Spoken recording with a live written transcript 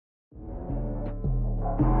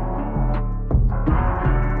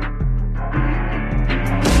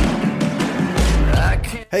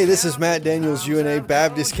Hey, this is Matt Daniels, UNA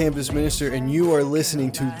Baptist Campus Minister, and you are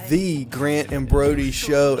listening to the Grant and Brody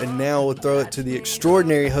Show. And now we'll throw it to the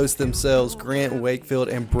extraordinary hosts themselves, Grant Wakefield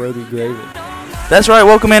and Brody Graven. That's right.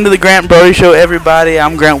 Welcome into the Grant and Brody Show, everybody.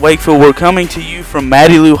 I'm Grant Wakefield. We're coming to you from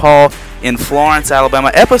Mattie Lou Hall in Florence, Alabama.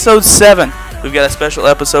 Episode 7. We've got a special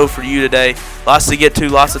episode for you today. Lots to get to,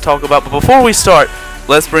 lots to talk about. But before we start,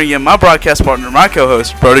 let's bring in my broadcast partner, my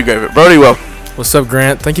co-host, Brody Graven. Brody, welcome. What's up,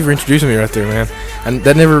 Grant? Thank you for introducing me right there, man. And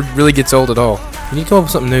that never really gets old at all. You need to come up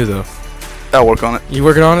with something new, though. I'll work on it. You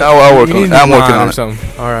working on it? I'll work on it. I'm working on it.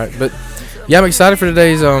 Something. All right, but yeah, I'm excited for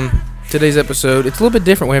today's episode. It's a little bit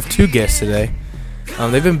different. We have two guests today.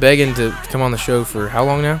 They've been begging to come on the show for how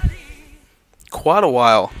long now? Quite a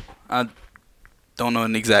while. I don't know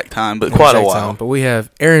an exact time, but quite a while. But we have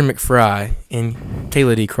Aaron McFry and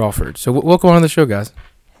Kayla D. Crawford. So welcome on the show, guys.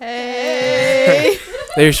 Hey.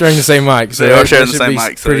 They're sharing the same mic, so they are sharing the same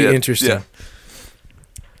mic. Pretty interesting. Yeah.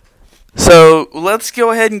 So let's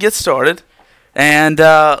go ahead and get started, and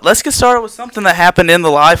let's get started with something that happened in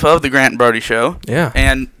the life of the Grant and Brody Show. Yeah.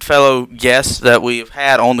 And fellow guests that we've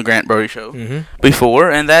had on the Grant and Brody Show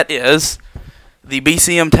before, and that is the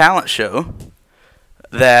BCM Talent Show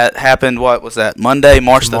that happened. What was that? Monday,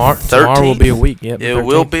 March the 13th. Tomorrow will be a week. Yep. It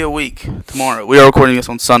will be a week tomorrow. We are recording this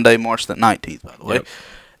on Sunday, March the 19th, by the way,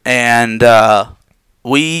 and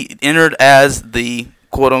we entered as the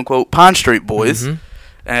quote-unquote Pine Street Boys,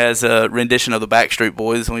 as a rendition of the Backstreet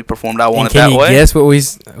Boys, and we performed "I Want It That Way." Can you guess what we?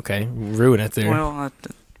 Okay, ruin it there. Well,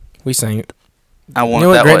 we sang it. I want it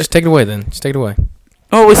that Grant, way. just take it away then. Just take it away.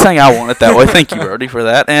 Oh, we sang "I Want It That Way." Thank you, Brody, for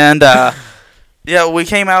that. And yeah, we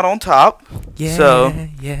came out on top. Yeah, so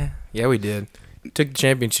yeah, we did. Took the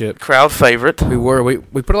championship. Crowd favorite. We were. We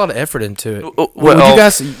put a lot of effort into it. Well, would you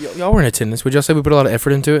guys, y'all were in attendance. Would y'all say we put a lot of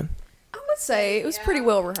effort into it? I would say it was pretty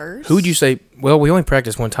well rehearsed. Who would you say? Well, we only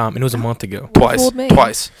practiced one time, and it was a month ago. Twice.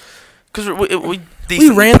 Because we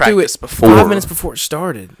ran through it before. 5 minutes before it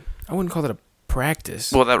started. I wouldn't call that a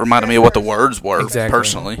practice. Well, that reminded me of what the words were. Exactly.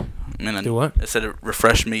 Personally, I mean, do what? It said it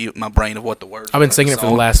refreshed my brain of what the words. I've been singing it for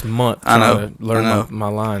the last month. I know. To learn my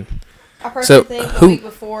line. I personally think the week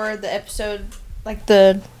before the episode,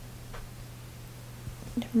 never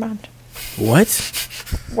mind. What?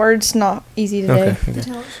 Words not easy today.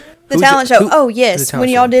 Okay. The talent show. Oh yes, when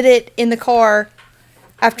y'all did it in the car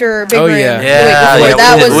after Big Room. Yeah. The week before.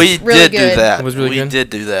 That was we really did good. do that. It was really good? We did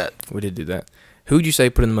do that. We did do that. Who would you say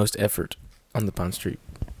put in the most effort on the Pine Street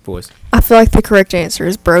Boys? I feel like the correct answer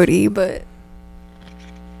is Brody, but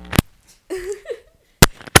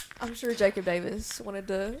I'm sure Jacob Davis wanted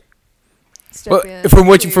to step in. From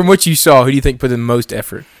what you saw, who do you think put in the most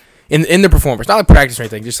effort in the performance? Not like practice or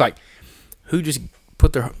anything, just like who just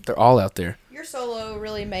put their all out there. Your solo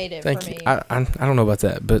really made it Thank for you. me. I don't know about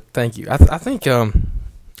that, but thank you. I think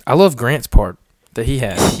I love Grant's part that he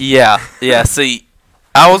has. Yeah. See,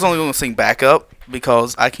 I was only going to sing backup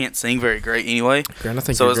because I can't sing very great anyway. Grant, I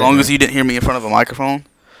think so as long as you didn't hear me in front of a microphone,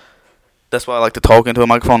 that's why I like to talk into a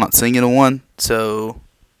microphone, not sing into one. So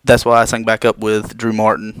that's why I sang backup with Drew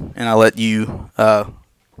Martin, and I let you,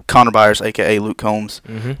 Connor Byers, a.k.a. Luke Combs,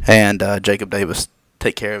 and Jacob Davis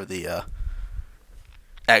take care of the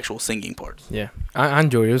actual singing parts. Yeah, I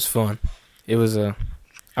enjoyed it. It was fun. It was. I'm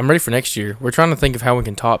ready for next year. We're trying to think of how we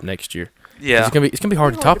can top next year. Yeah, it's gonna be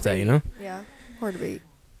hard to top that, you know. Yeah, hard to beat.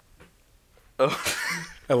 Oh.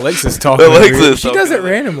 Alexa's talking. She does it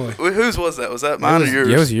randomly. Whose was that? Was that mine or yours?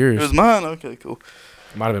 Yeah, it was yours. It was mine. Okay, cool.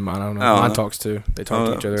 Might have been mine. I don't know. Mine talks too. They talk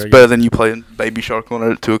to each other. It's better than you playing Baby Shark on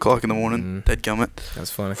it at 2:00 in the morning. Dadgummit.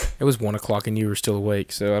 That's funny. It was 1:00 and you were still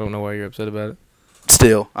awake, so I don't know why you're upset about it.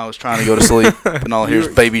 Still, I was trying to go to sleep, and all I hear is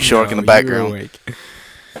Baby Shark in the background. You were awake.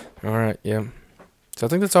 All right, yeah. So I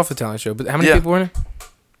think that's off the talent show. But how many people were in it?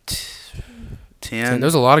 10. There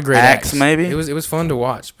was a lot of great acts. Maybe. It was fun to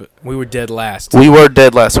watch, but we were dead last. We were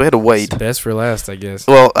dead last. So we had to wait. It's best for last, I guess.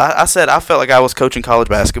 Well, I said I felt like I was coaching college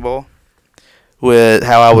basketball with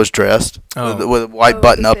how I was dressed, with a white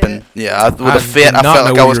button up, and with a fit. I felt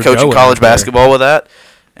like I was coaching college basketball with that,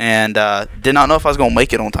 and did not know if I was gonna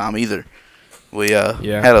make it on time either. We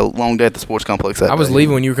had a long day at the sports complex that day. I was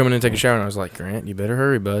leaving when you were coming in to take a shower, and I was like, Grant, you better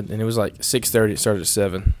hurry, bud. And it was like 6:30. It started at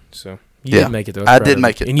 7. So you did make it, though. I did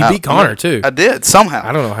make it. And you beat Connor, too. I did, somehow.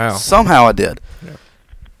 I don't know how. Somehow I did. Yeah.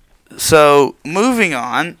 So, moving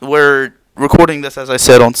on, we're recording this, as I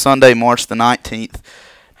said, on Sunday, March the 19th.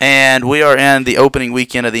 And we are in the opening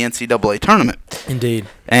weekend of the NCAA tournament. Indeed.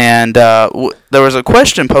 And there was a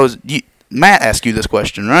question posed. Matt asked you this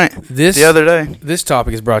question, right? The other day. This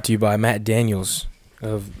topic is brought to you by Matt Daniels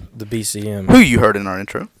of the BCM. Who you heard in our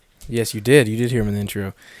intro. Yes, you did. You did hear him in the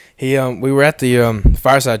intro. We were at the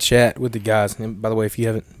fireside chat with the guys. And by the way, if you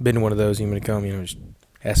haven't been to one of those, you want to come, just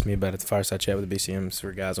asked me about it at the fireside chat with the BCMs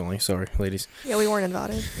for guys only. Sorry, ladies. Yeah, we weren't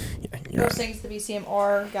invited. Yeah, you're Most right. things the BCM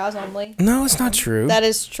are guys only. No, it's not true. That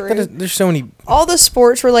is true. There's so many. All the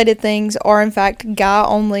sports related things are in fact guy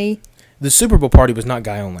only. The Super Bowl party was not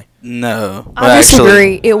guy only. No. I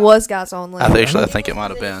disagree. It was guys only. I think it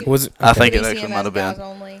might have been. Was it? I think The it BCM actually might has have guys been.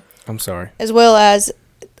 only. I'm sorry. As well as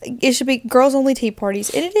it should be girls only tea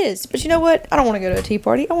parties, and it is. But you know what? I don't want to go to a tea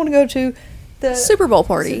party. I want to go to the Super Bowl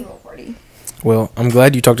party. Super Bowl party. Well, I'm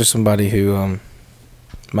glad you talked to somebody who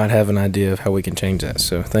might have an idea of how we can change that.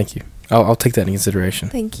 So thank you. I'll take that into consideration.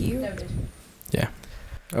 Thank you. Yeah.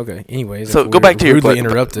 Okay. Anyways, So if go we're back to your rudely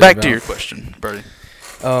interrupted. back to about- your question, Brody.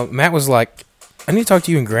 Matt was like, I need to talk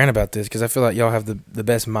to you and Grant about this because I feel like y'all have the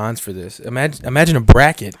best minds for this. Imagine a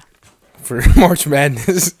bracket for March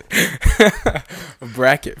Madness. A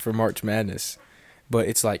bracket for March Madness. But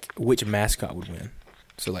it's like which mascot would win.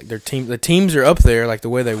 So like the teams are up there like the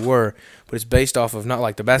way they were, but it's based off of not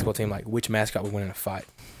like the basketball team, like which mascot would win in a fight.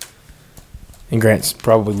 And Grant's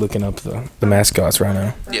probably looking up the mascots right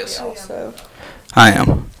now. Yes. Also, I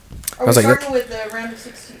am. are was we like, starting with the round of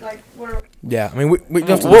 16? Like, what are Yeah, I mean, we don't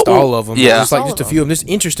have to Well, list all of them. yeah. Just like All just of a few of them. Just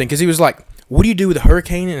interesting because he was like, "What do you do with a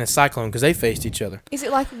hurricane and a cyclone?" Because they faced each other. Is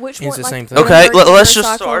it like which It's one? the like, same thing. would a Okay, hurricane let's or just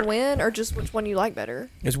cyclone start. Win, or just which one you like better?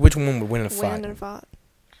 It's which one would win in a fight. Win and fight.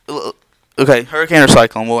 Okay, hurricane or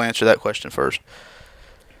cyclone? We'll answer that question first.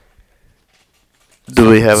 Do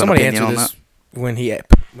we have Somebody an opinion on answered that?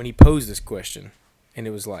 this when he posed this question, and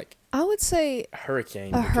it was like I would say a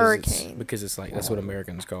hurricane. A because hurricane. because it's like that's what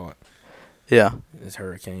Americans call it. Yeah. It's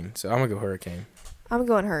hurricane. So I'm gonna go hurricane. I'm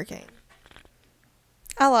going hurricane.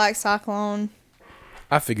 I like cyclone.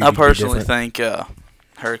 I figured. I you'd be personally different. think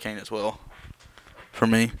hurricane as well. For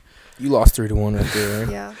me. You lost 3-1 right there.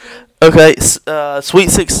 Right? Yeah. Okay, Sweet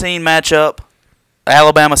 16 matchup: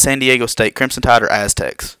 Alabama, San Diego State, Crimson Tide or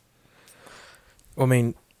Aztecs. Well, I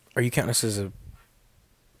mean, are you counting this as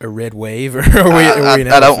a red wave or are we an I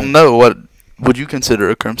elephant? don't know. What would you consider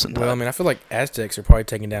a Crimson Tide? Well, I mean, I feel like Aztecs are probably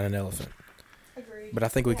taking down an elephant, Agreed. but I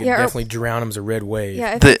think we could Yeah, or- definitely drown them as a red wave.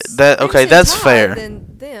 Yeah. If The- it's that- okay, Crimson that's Tide, fair. Then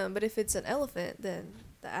them, but if it's an elephant, then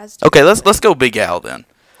the Aztecs. Okay, let's go Big Al then.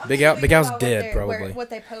 Big Al's dead probably.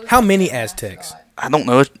 How many Aztecs? I don't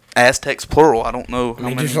know. Aztecs plural. I don't know I how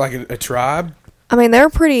mean, many. just like a tribe. I mean, they were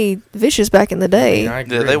pretty vicious back in the I day. mean, I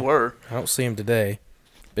agree. Yeah, they were. I don't see them today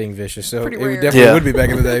being vicious, so Pretty it would rare. definitely Yeah. would be back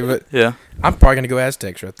in the day. But Yeah. I'm probably gonna go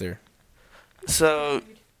Aztecs right there. So,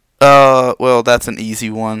 well, that's an easy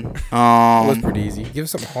one. That was pretty easy. Give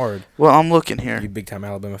us something hard. Well, I'm looking You here. big time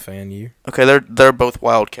Alabama fan, you. Okay, they're both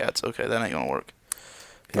Wildcats. Okay, that ain't gonna work.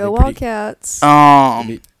 Go That'd be pretty-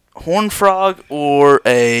 Wildcats. Horned Frog or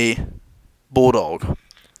a Bulldog?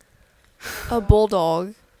 A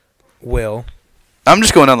bulldog. Well, I'm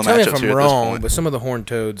just going down the tell me matchups if I'm here at this wrong, point. but some of the horned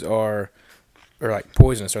toads are like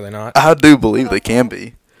poisonous, are they not? I do believe they can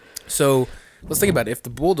be. So let's think about it. If the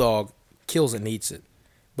bulldog kills it and eats it,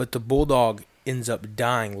 but the bulldog ends up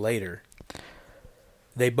dying later,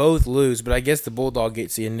 they both lose. But I guess the bulldog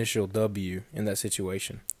gets the initial W in that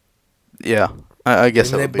situation. Yeah, I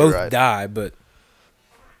guess I mean, that they would be both right. die, but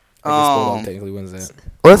I guess bulldog Um, technically wins that.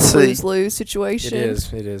 Let's see. Lose situation. It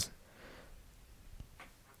is. It is.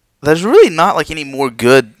 There's really not like any more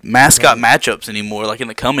good mascot matchups anymore, like in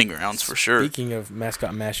the coming rounds for sure. Speaking of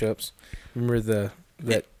mascot mashups, remember the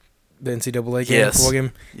NCAA game? Yes. Football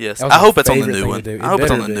game? Yes, That was I my hope it's on the favorite new thing one. to do. I hope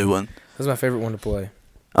it's on the better new be. one. That's my favorite one to play.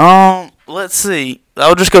 Let's see.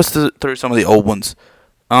 I'll just go through some of the old ones.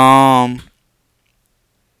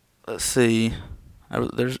 Let's see.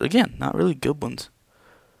 There's again not really good ones.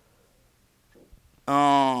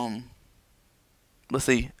 Let's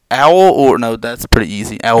see. Owl or no? That's pretty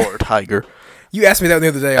easy. Owl or tiger. You asked me that the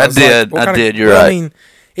other day. I was did. what I kind did. You're well, right. I mean,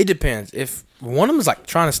 it depends. If one of them is like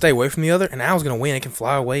trying to stay away from the other, an owl's gonna win. It can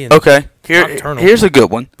fly away. And Okay. Nocturnal. Here's a good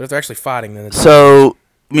one. But if they're actually fighting, then it's So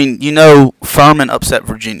I mean, Furman upset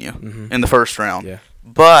Virginia Mhm. in the first round. yeah.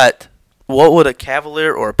 But what would a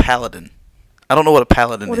Cavalier or a Paladin? I don't know what a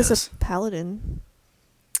Paladin What is. is a paladin?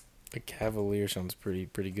 A Cavalier sounds pretty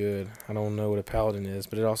good. I don't know what a Paladin is,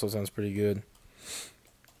 but it also sounds pretty good.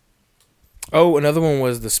 Oh, another one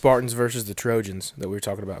was the Spartans versus the Trojans that we were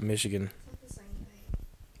talking about. Michigan.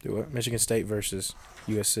 Do what? Michigan State versus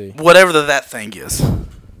USC. Whatever that thing is.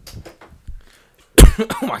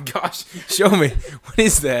 Oh my gosh! Show me. What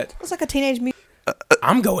is that? It's like a teenage mutant.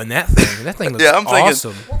 I'm going that thing. That thing looks Yeah, I'm thinking-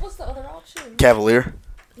 awesome. What was the other option? Cavalier.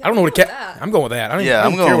 I don't know what a I'm going with that. I don't, Yeah, I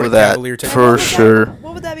don't I'm care going what with a that Cavalier takes. for sure.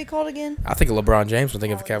 What would that be called again? I think of LeBron James when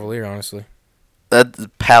thinking of a Cavalier. Honestly,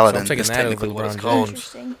 That Paladin taking is that over technically what it's LeBron called.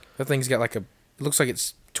 Interesting. that thing's got like a. It looks like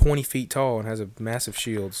it's 20 feet tall and has a massive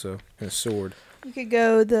shield, so and a sword. You could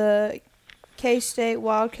go the K-State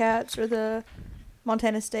Wildcats or the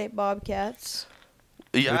Montana State Bobcats?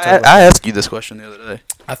 Yeah, talked about I asked you this question the other day.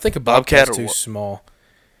 I think a Bobcat bobcat's or too what? small.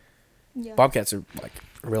 Yeah. Bobcats are like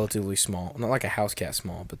relatively small, not like a house cat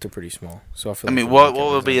small, but they're pretty small. So I feel. I like mean, a what bobcat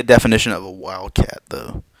would wins be a that. definition of a wildcat,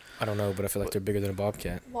 though? I don't know, but I feel like they're bigger than a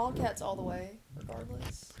bobcat. Wildcats all the way,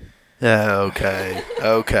 regardless. Yeah, okay.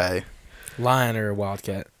 Okay. Lion or a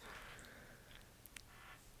wildcat?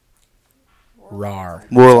 Rar.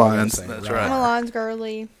 More That's all I'm lions. saying, That's rar. I'm a right. Lions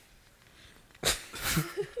girly.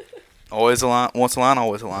 Always a lion. Once a lion,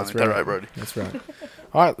 always a lion. That's Ain't that right. right, Brody? That's right.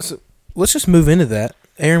 All right, so let's just move into that.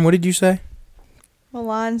 Aaron, what did you say? I'm a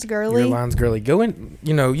Lions You're a girly. Lions girly. Go in.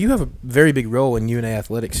 You know, you have a very big role in UNA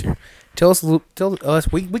athletics here. Tell us.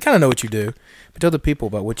 We kind of know what you do, but tell the people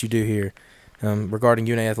about what you do here regarding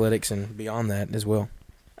UNA athletics and beyond that as well.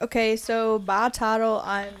 Okay, so by title,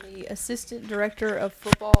 I'm the Assistant Director of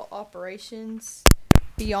Football Operations.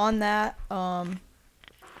 Beyond that,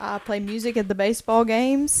 I play music at the baseball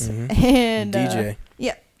games. Mhm. And DJ.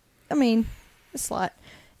 yeah, I mean, it's a lot.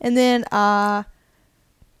 And then I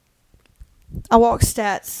walk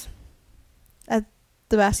stats at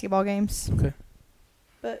the basketball games. Okay.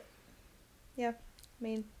 But yeah, I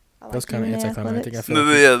mean, I like That's kind of UNA anticlimactic. I athletics. feel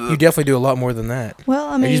like Yeah, you definitely do a lot more than that. Well,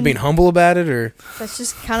 I Are mean, you just being humble about it, or that's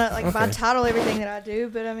just kind of like by Okay. title everything that I do.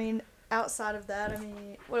 But I mean, outside of that, I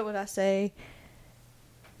mean, what would I say?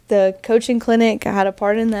 The coaching clinic, I had a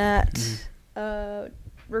part in that.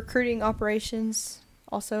 Recruiting operations,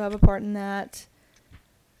 also have a part in that.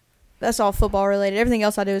 That's all football related. Everything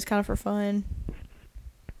else I do is kind of for fun.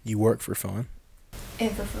 you work for fun?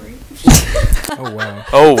 And for free. Oh wow.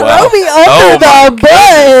 Oh, wow. Throw me under Oh, the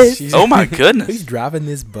bus. She's- Oh, my Who's goodness. driving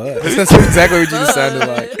this bus? That's exactly what you just sounded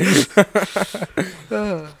like.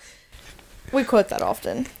 We quote that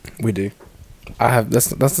often. We do. I have.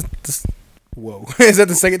 That's. Whoa! Is that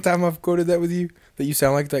the second time I've quoted that with you? That you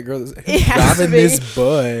sound like that girl that's It has to driving be. this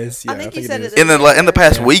bus. Yeah, I think you said is. it. In the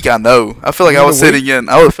past Yeah. week, I know. I feel like I In the was sitting in.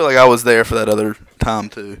 I would feel like I was there for that other time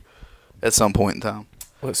too, at some point in time.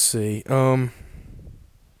 Let's see. Do you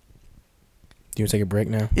want to take a break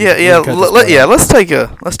now? Yeah, We yeah, can cut this part yeah. out.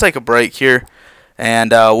 Let's take a break here,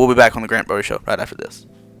 and we'll be back on the Grant Brody Show right after this.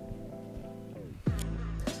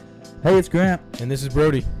 Hey, it's Grant, And this is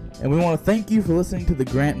Brody. and we want to thank you for listening to the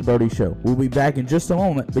Grant and Brody Show. We'll be back in just a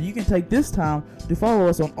moment, but you can take this time to follow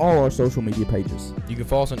us on all our social media pages. You can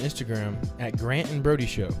follow us on Instagram at Grant and Brody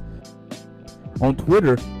Show, On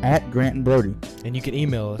Twitter, at Grant and Brody. and you can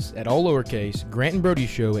email us at all lowercase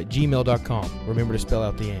grantandbrodyshow@gmail.com. Remember to spell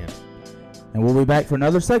out the and. And we'll be back for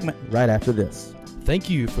another segment right after this. Thank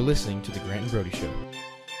you for listening to the Grant and Brody Show.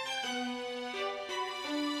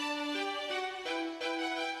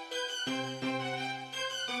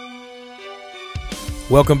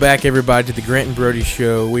 Welcome back, everybody, to the Grant and Brody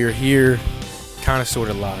Show. We are here, kind of, sort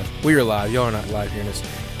of live. We are live. Y'all are not live hearing us.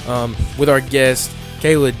 With our guests,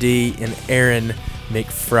 Kayla D and Aaron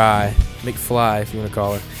McFly, if you want to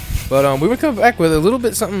call her. But we would come back with a little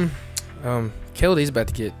bit something. Kayla D's about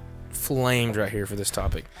to get flamed right here for this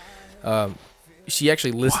topic. She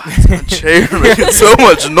actually listened. My chair making so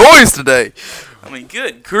much noise today. I mean,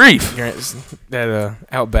 good grief. That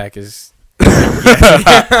Outback is.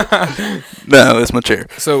 No, it's my chair.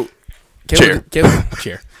 So, Chair.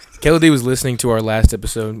 Kayla D was listening to our last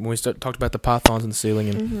episode when we talked about the pythons in the ceiling,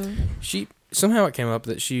 and Mm-hmm. she somehow it came up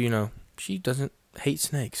that she doesn't hate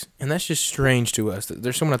snakes, and that's just strange to us. That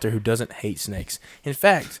there's someone out there who doesn't hate snakes. In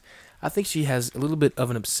fact, I think she has a little bit of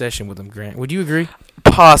an obsession with them. Grant, would you agree?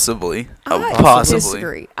 Possibly. I Possibly.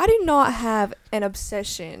 disagree. I do not have an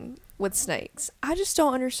obsession with snakes. I just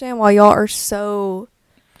don't understand why y'all are so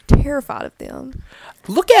terrified of them.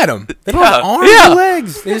 Look at them. They don't have Yeah, arms yeah. or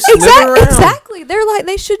legs. They just slither around. Exactly. They're like,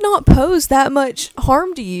 they should not pose that much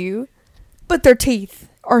harm to you. But their teeth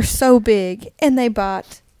are so big and they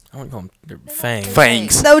bite. I want to call them their fangs.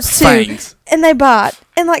 Fangs. Those two. Fangs. And they bite.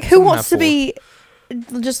 And like, who Some wants to have be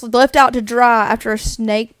just left out to dry after a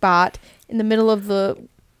snake bite in the middle of the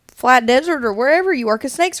flat desert or wherever you are?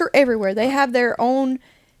 Because snakes are everywhere. They have their own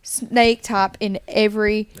snake type in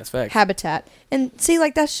every That's facts. habitat. And see,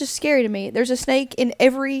 like, that's just scary to me. There's a snake in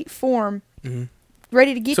every form Mhm.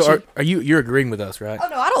 ready to get So you. are you're agreeing with us, right? Oh,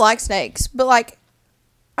 no, I don't like snakes. But, like,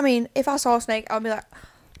 I mean, if I saw a snake, I would be like,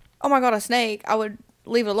 oh, my God, a snake. I would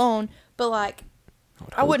leave it alone. But, like,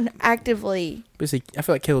 I wouldn't actively. But see, I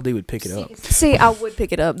feel like Kayla D would pick it up. See, I would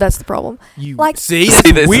pick it up. That's the problem. You Like- see, that's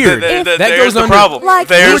See, that's weird. That That there's goes the under- problem. Like,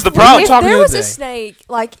 There's the we were problem. If talking there the was other a day. snake,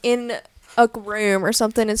 like, in a room or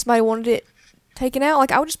something and somebody wanted it taken out,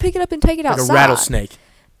 like, I would just pick it up and take it Like outside. a rattlesnake.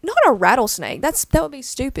 Not a rattlesnake. That would be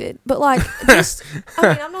stupid. But, like, just,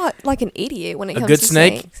 I mean, I'm not, like, an idiot when it A comes good to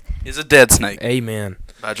snake? snakes. is a dead snake. Amen.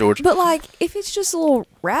 By George. But like, if it's just a little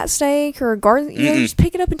rat snake or a garden, you know, Mm-mm. just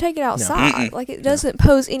pick it up and take it outside. Like, it doesn't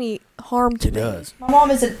pose any harm to It me. does. My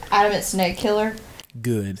mom is an adamant snake killer.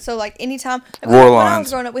 Good. So like anytime Roar when I lions.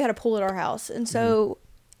 was growing up, we had a pool at our house, and so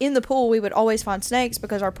in the pool we would always find snakes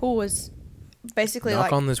because our pool was basically Knock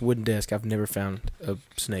like on this wooden desk. I've never found a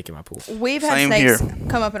snake in my pool. we've had Same snakes here.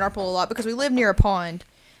 come up in our pool a lot because we live near a pond,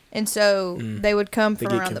 and so they would come They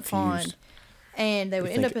from get around the pond, confused. and they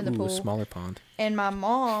would end up in the A pool. smaller pond. And my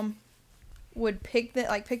mom would pick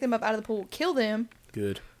them up out of the pool, kill them,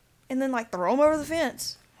 Good. and then like throw them over the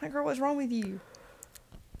fence. Like, girl, what's wrong with you?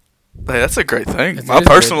 Hey, that's a great thing. That My is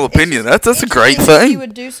personal good. opinion. That's a great She thing.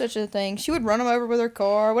 would do such a thing. She would run them over with her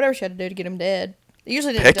car, whatever she had to do to get them dead. They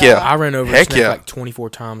usually didn't Heck die. yeah. I ran over Heck a snake yeah. like 24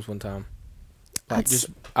 times one time. Like That's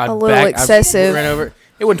I a little excessive. ran over.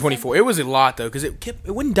 It wasn't 24. It was a lot though, because it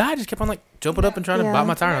wouldn't die. It just kept on like jumping up and trying to Yeah. bite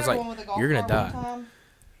my tire. And I was Remember one with the like, golf "You're gonna cart one die." time?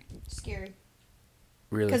 Scary.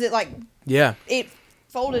 Really? Because it like Yeah. it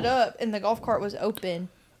folded up and the golf cart was open.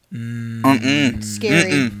 Mm-mm.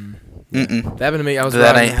 Scary. Mm-mm. Mm-mm. That happened to me. I was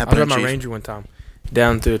That riding, ain't I was happening, riding my Chief. Ranger one time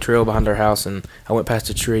down through a trail behind our house, and I went past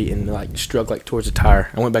a tree and like struck like towards a tire.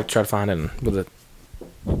 I went back to try to find it and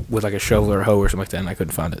with like a shovel or a hoe or something like that, and I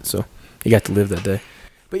couldn't find it. So you got to live that day.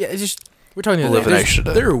 But yeah, it's just we're talking. Live an extra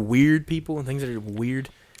day. There are weird people and things that are weird.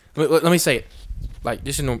 Let me say it. Like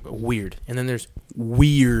just weird, and then there's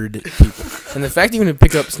weird people. And the fact that you want to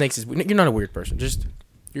pick up snakes is you're not a weird person. Just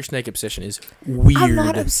your snake obsession is weird. I'm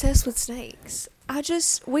not obsessed with snakes.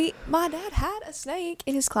 My dad had a snake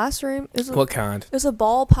in his classroom. What kind? It was a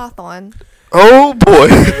ball python. Oh boy.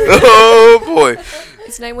 Oh boy.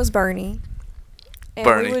 His name was Bernie. And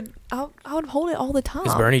Bernie. I would hold it all the time.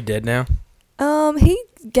 Is Bernie dead now? He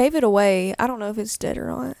gave it away. I don't know if it's dead or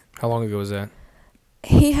not. How long ago was that?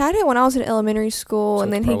 He had it when I was in elementary school, So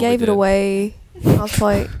and then it's he probably gave it dead. away. I was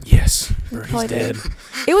like, Yes, probably Bernie's dead. dead.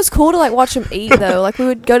 It was cool to like watch him eat though. Like we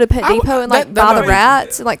would go to Pet Depot and like that buy might the be-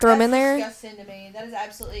 rats and like throw them in That's there. disgusting to me. That is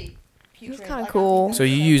absolutely putrid. It was kinda Like, I cool. think So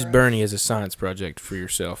that's you so used gross. Bernie as a science project for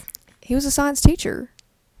yourself. He was a science teacher.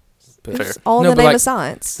 But Fair. It's all No, in but, the name like, of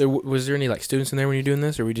science. was there any like students in there when you were doing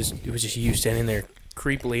this, or it was just you standing there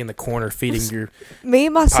creepily in the corner feeding your? Me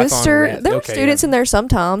and my Python sister, rat. there were Okay, students yeah. in there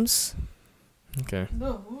sometimes. Okay.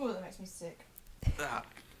 Ooh, that makes me sick.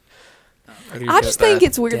 I just think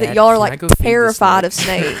it's weird that Dad, y'all are can I like go feed the terrified of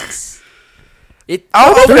snake? snakes.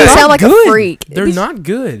 Oh, Don't okay. sound like a freak. They're not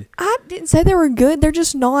good. I didn't say they were good. They're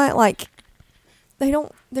just not like they're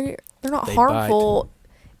not They harmful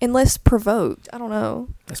unless provoked. I don't know.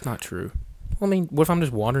 That's not true. Well, I mean, what if I'm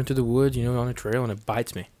just wandering through the woods, on a trail, and it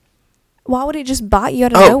bites me? Why would it just bite you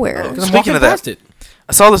out of Oh, nowhere? Because I'm Speaking walking of that, past it.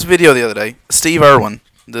 I saw this video the other day. Steve Irwin,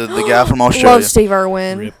 the guy from Australia. Love Steve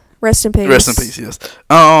Irwin. Rip. Rest in peace. Rest in peace. Yes.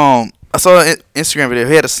 I saw an Instagram video.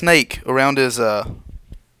 He had a snake around his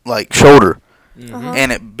shoulder, Uh-huh.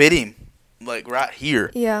 and it bit him like right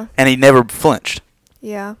here, Yeah, and he never flinched.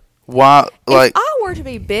 yeah. Why? Like, if I were to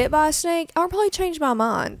be bit by a snake, I would probably change my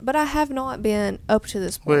mind. But I have not been up to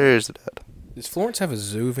this point. where is it at? Does Florence have a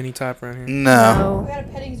zoo of any type around here? No. We had a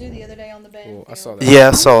petting zoo the other day on the bed. Cool, I saw that. Yeah,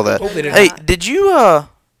 I saw that. Hope they didn't- Hey, did you?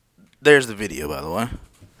 There's the video, by the way.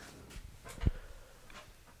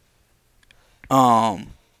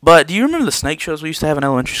 But do you remember the snake shows we used to have in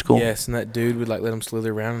elementary school? Yes, and that dude would like let him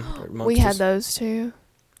slither around. amongst We had us. those too.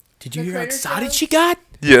 Did you The hear how critter excited show? she got?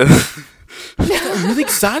 Yeah. I'm really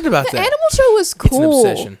excited about The that. animal show was cool.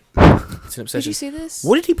 It's an obsession. It's an Did you obsession. see this?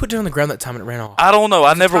 What did he put down on the ground that time and it ran off? I don't know.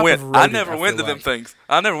 I It's a never type went. of I rodent, never I went to feel them like. things.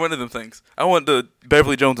 I never went to them things. I went to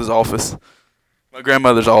Beverly Jones's office, my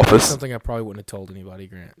grandmother's office. Something I probably wouldn't have told anybody,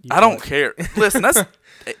 Grant. You I don't probably- care. Listen, that's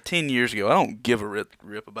 10 years ago. I don't give a rip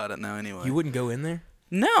about it now anyway. You wouldn't go in there?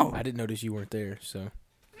 No. I didn't notice you weren't there, so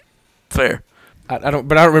Fair. I don't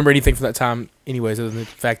remember anything from that time anyways, other than the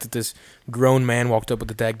fact that this grown man walked up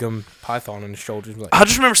with a dadgum python on his shoulders. Like, I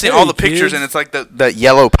just remember seeing Hey, all the pictures, kids. and it's like that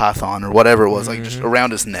yellow python or whatever it was, like just Mhm.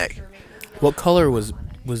 around his neck. what color was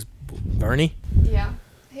Bernie? Yeah.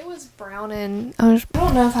 He was brown and I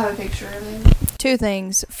don't know if I have a picture of him. Two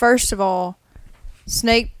things. First of all,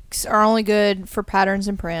 snakes are only good for patterns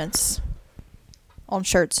and prints on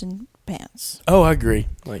shirts and pants. Oh, I agree.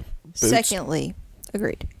 Like boots. Secondly,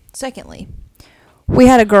 agreed. Secondly, we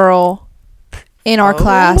had a girl in our Oh,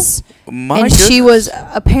 class, My and she goodness. was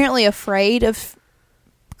apparently afraid of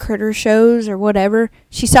critter shows or whatever.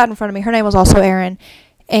 She sat in front of me. Her name was also Erin,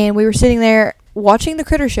 and we were sitting there watching the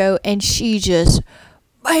critter show, and she just,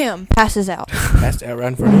 bam, passes out. Passed out right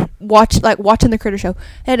in front of you. Watching the critter show.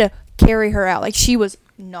 They had to carry her out. Like, she was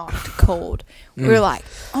knocked cold. We were like,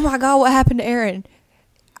 oh my God, what happened to Erin?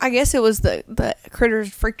 I guess it was the critters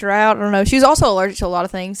freaked her out. I don't know. She was also allergic to a lot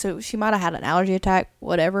of things, so she might have had an allergy attack,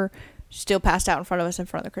 whatever. She still passed out in front of us in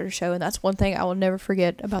front of the critter show, and that's one thing I will never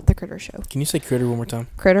forget about the critter show. Can you say critter one more time?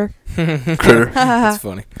 Critter. Critter. That's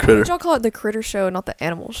funny. Critter. Did y'all call it the critter show, not the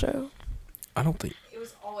animal show? I don't think. It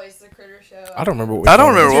was always the critter show. I don't remember what we I don't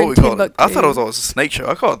called it. remember what we called it. I Timbuktu. thought it was always a snake show.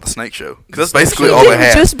 I call it the snake show because that's Snake basically show. all You they didn't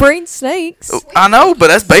had. just bring snakes. I know, but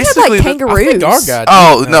that's We had, basically. like, the- kangaroos. I think our guy.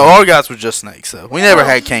 Oh did. no, our guys were just snakes though. We never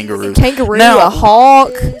had kangaroos. Kangaroo, Now- a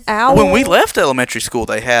hawk, owl. When we left elementary school,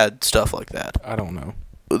 they had stuff like that. I don't know.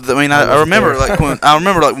 I mean, I remember like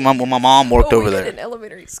when my mom worked Oh, over we had there. in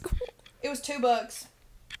elementary school. It was $2.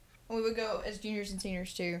 And we would go as juniors and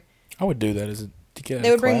seniors too. I would do that as a to get out They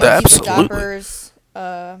of would bring class. monkeys with Absolutely. diapers,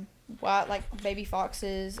 white baby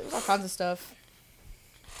foxes, it was all kinds of stuff.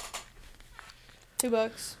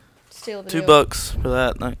 $2. Steal the deal. $2 for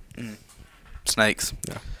that. Snakes.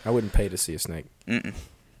 No, I wouldn't pay to see a snake. Mm-mm.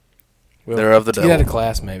 Well, They're of the to get out devil. of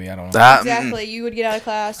class, maybe. I don't know. That- Exactly. You would get out of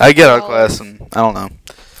class. I get out of $2. class and I don't know.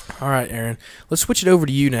 All right, Aaron. Let's switch it over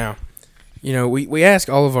to you now. You know, we ask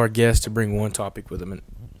all of our guests to bring one topic with them, and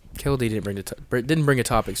Kelly didn't bring a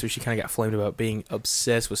topic, so she kind of got flamed about being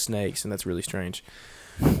obsessed with snakes, and that's really strange.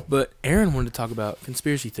 But Aaron wanted to talk about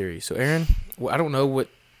conspiracy theories. So, Aaron, I don't know what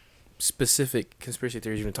specific conspiracy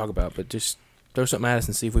theories you're going to talk about, but just throw something at us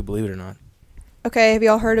and see if we believe it or not. Okay, have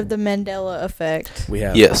y'all heard of the Mandela effect? We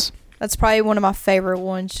have. Yes. That's probably one of my favorite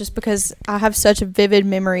ones just because I have such vivid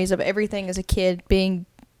memories of everything as a kid being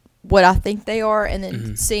what I think they are, and then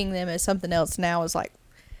Mhm. seeing them as something else now is like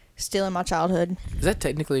still in my childhood. Is that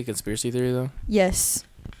technically a conspiracy theory, though? Yes.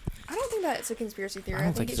 I don't think that's a conspiracy theory. I I,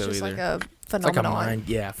 don't think think it's so just like either. a It's like phenomenon. a mind.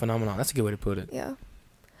 Yeah, phenomenon. That's a good way to put it. Yeah.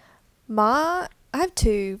 I have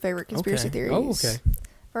two favorite conspiracy Okay. theories. Oh, okay.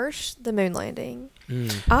 First, the moon landing.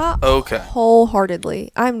 Mm. I Okay.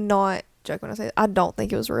 wholeheartedly, I'm not joking when I say that, I don't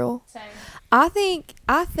think it was real. Same. I think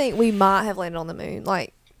we might have landed on the moon.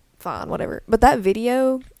 Like, fine, whatever. But that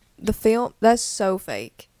video, the film, that's so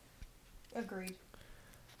fake. Agreed.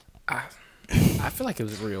 I feel like it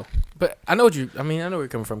was real, but I know where you're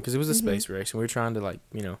coming from because it was a Mhm. space race and we were trying to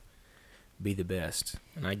be the best.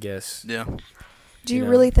 And I guess Yeah. Do you know,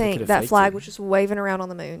 really they think could've that faked flag it. was just waving around on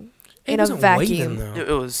the moon it in a wasn't vacuum? waving, though. It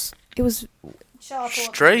was It was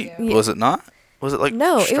straight, Yeah. was it not? Was it like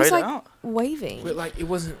No, it straight was like out? waving. But like it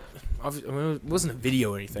wasn't. It wasn't a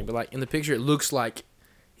video or anything. But like in the picture, it looks like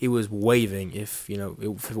it was waving. If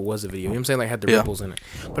if it was a video, you know what I'm saying, like had the Yeah. ripples in it.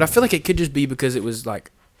 But I feel like it could just be because it was like,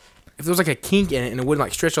 if there was like a kink in it and it wouldn't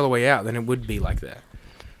like stretch all the way out, then it would be like that.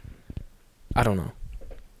 I don't know.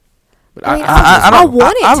 But I mean, I I don't-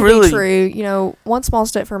 want it I to really- be true. You know, one small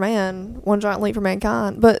step for man, one giant leap for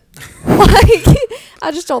mankind. But like,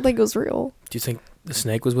 I just don't think it was real. do you think the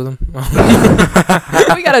snake was with him?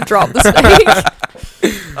 We gotta drop the snake.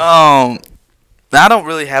 I don't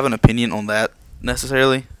really have an opinion on that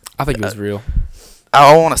necessarily. I think it was real.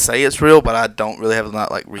 I want to say it's real, but I don't really have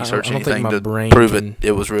not like research I don't think anything my to brain prove can-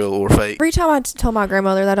 it was real or fake. Every time I tell my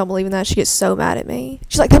grandmother that I don't believe in that, she gets so mad at me.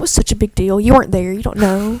 She's like, "That was such a big deal. You weren't there. You don't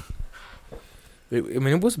know."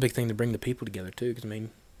 It was a big thing to bring the people together too. Because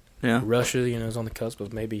Yeah. Russia, is on the cusp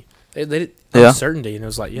of maybe they did Yeah. uncertainty, and it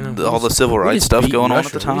was like All the civil rights stuff going on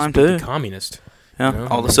at the time too. Communist. Yeah, you know,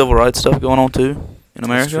 all I the mean- civil rights stuff going on too in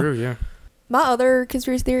America. That's true. Yeah. My other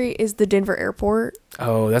conspiracy theory is the Denver airport.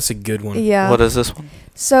 Oh, that's a good one. Yeah. What is this one?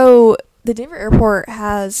 So the Denver airport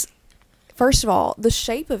has, first of all, the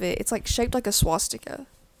shape of it. It's like shaped like a swastika.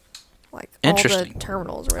 Like all Interesting. the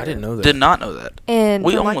terminals. Or I didn't know that. Did not know that. And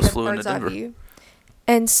We from, like, almost the flew into bird's eye Denver. view.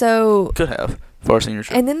 And so, Could have for our senior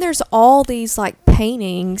trip. and then there's all these like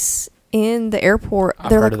paintings in the airport. I've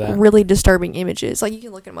They're heard like of that. really disturbing images. Like you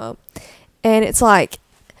can look them up, and it's like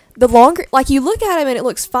the longer, like you look at them and it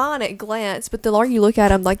looks fine at glance, but the longer you look at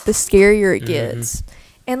them, like the scarier it Mhm. gets.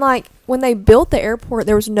 And like when they built the airport,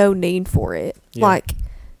 there was no need for it. Yeah. Like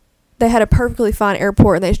they had a perfectly fine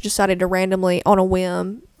airport, and they just decided to randomly, on a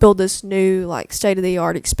whim, build this new like state of the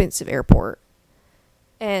art, expensive airport.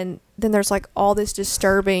 And then there's like all this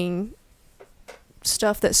disturbing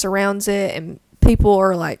stuff that surrounds it, and people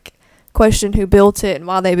are like question who built it and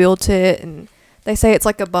why they built it, and they say it's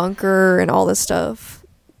like a bunker and all this stuff.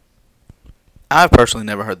 I've personally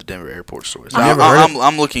never heard the Denver airport story. So I never heard it.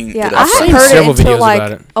 I'm looking Yeah, it I up. hadn't seen heard it several until videos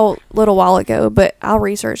about like it. a little while ago, but I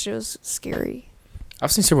researched it. It was scary.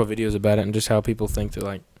 I've seen several videos about it and just how people think that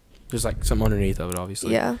like there's like something underneath of it,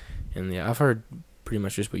 obviously. Yeah. And yeah, I've heard pretty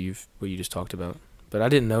much just what you just talked about, but I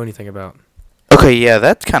didn't know anything about. Okay, yeah,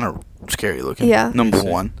 that's kind of scary looking. Yeah. Number Yes,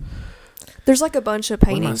 sir. one. There's like a bunch of what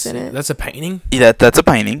am I paintings in seeing? it. That's a painting. Yeah, that's a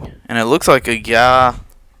painting, and it looks like a guy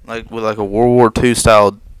like with like a World War II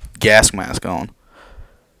style gas mask on.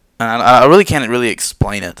 And I really can't really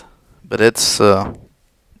explain it, but it's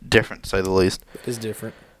different to say the least. It is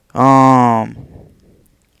different.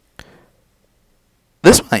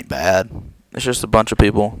 This one ain't bad. It's just a bunch of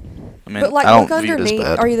people. I mean, But like, I don't look view it as underneath.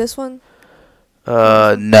 bad. Are you this one?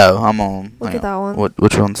 No, I'm on. Look hang at that on. one.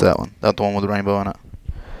 Which one's that one? That the one with the rainbow in it?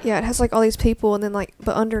 Yeah, it has like all these people, and then like,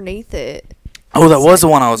 but underneath it. Oh, that it's was the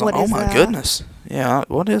like, one I was on. what Oh is my that? goodness. Yeah,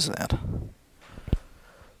 what is that?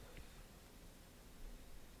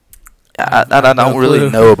 I No don't really clue.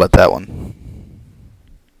 know about that one.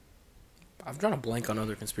 I've drawn a blank on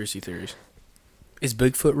other conspiracy theories. Is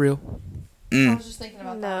Bigfoot real? Mm. just thinking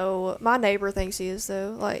about No, my neighbor thinks he is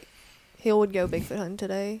though. Like, he would go Bigfoot hunting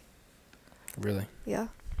today. Really? Yeah.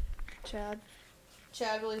 Chad.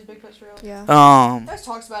 Chad believes Bigfoot's real. Yeah. He always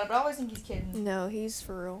talks about it, but I always think he's kidding. No, he's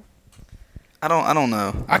for real. I don't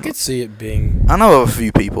know. I could see it being. I know of a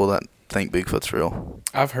few people that think Bigfoot's real.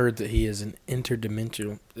 I've heard that he is an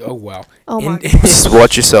interdimensional. Oh wow. Oh my Just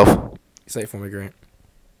watch yourself. Say it for me, Grant.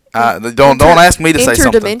 Don't ask me to say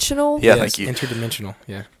something. Interdimensional. Yeah, Yes, thank you. Interdimensional.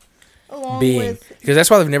 Yeah. Along Being, with because that's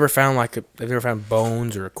why they've never found they've never found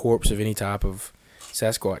bones or a corpse of any type of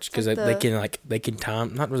Sasquatch, because Like they can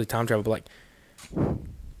not really time travel, but like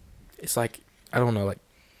it's like, I don't know, like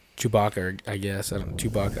Chewbacca, I guess.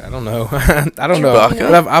 Chewbacca. I don't know. I don't know.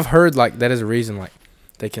 Chewbacca. But I've heard like that is a reason, like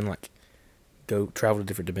they can like go travel to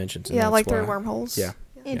different dimensions. And Yeah, that's like through why- wormholes. Yeah.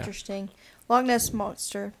 interesting Loch Ness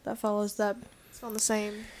monster that follows that. It's on the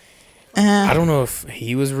same. I don't know if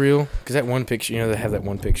he was real, because that one picture, they have that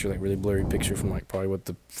one picture, like really blurry picture from like probably what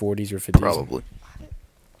the 40s or 50s. Probably.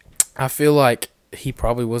 I feel like he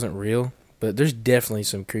probably wasn't real, but there's definitely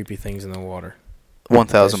some creepy things in the water,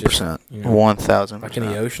 1,000%. you know, 1,000%. like in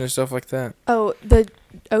the ocean and stuff like that. Oh, the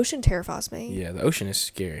ocean terrifies me. Yeah, the ocean is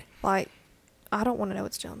scary. Like, I don't want to know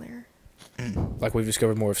what's down there. Mm. Like we've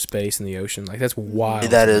discovered more of space in the ocean. Like that's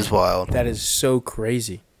wild. That is wild. That is so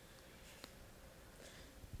crazy.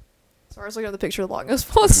 Sorry, I was looking at the picture of the Loch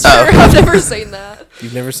Ness monster. Oh. I've never seen that.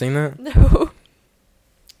 You've never seen that? No.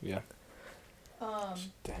 Yeah. Um,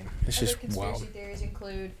 Dang, it's other just conspiracy wild. theories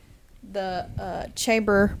include the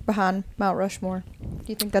chamber behind Mount Rushmore. Do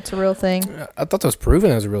you think that's a real thing? I thought that was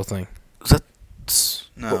proven as a real thing.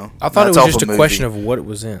 No. I thought it That's was off just a movie. question of what it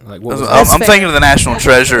was in. Like what was I'm That's fair. thinking of the National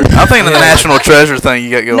Treasure. I'm thinking of the National Treasure thing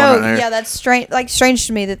you got going No, on there. yeah, that's strange. Like strange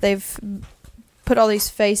to me that they've put all these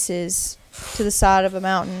faces to the side of a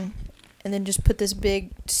mountain, and then just put this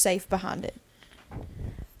big safe behind it.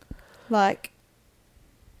 Like,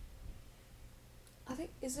 I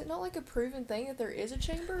think, is it not like a proven thing that there is a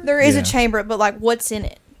chamber? there is Yeah. a chamber, but like, what's in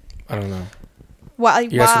it? I don't know. Why?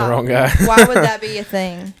 You're asking the wrong guy. Why would that be a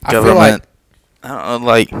thing? I feel Government. like I don't know,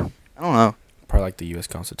 like, I don't know. probably like the U.S.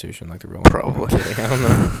 Constitution, like the real. Probably. I'm kidding. I don't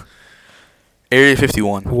know. Area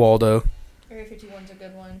 51. Waldo. Area 51's a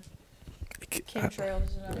good one. I- Chemtrails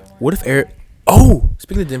is another one. What if Oh,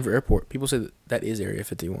 speaking of Denver Airport, people say that is Area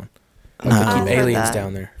 51. Like No. they I've keep heard aliens that.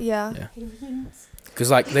 down there. Yeah. Yeah. Because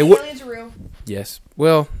like they would. Aliens are real. Yes.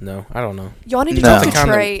 Well, no, I don't know. Y'all need to No. talk to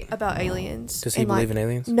Kinda- Trey about aliens. Does he and, like, believe in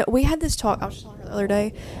aliens? No, we had this talk. I was just talking the other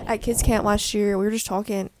day at kids camp last year. We were just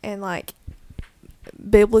talking, and like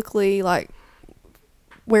biblically, like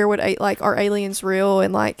where would like are aliens real,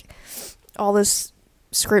 and like all this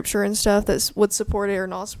scripture and stuff that would support it or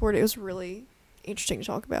not support it. It was really interesting to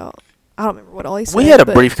talk about. I don't remember what all he said. We had a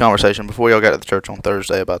but brief conversation before y'all got to the church on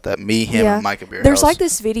Thursday about that. Me, him, Yeah. and Micah Beerhouse. There's like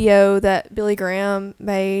this video that Billy Graham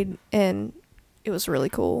made, and it was really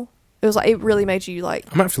cool. It was like it really made you like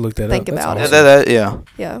I might have to look that Think up. That's about it. awesome. Yeah.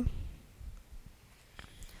 yeah.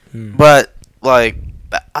 Hmm. But, like,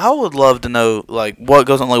 I would love to know, like, what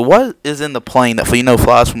goes on. Like, what is in the plane that,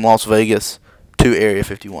 flies from Las Vegas to Area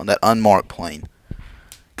 51, that unmarked plane?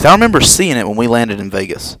 Because I remember seeing it when we landed in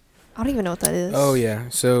Vegas. I don't even know what that is. Oh yeah.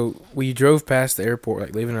 So we drove past the airport,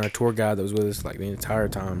 like leaving our tour guide that was with us like the entire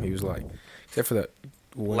time. He was like, except for that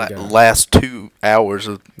one guy. Last 2 hours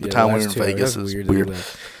of the Yeah, time we were last in 2 hours. Vegas That was is that he weird.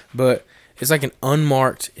 left. But it's like an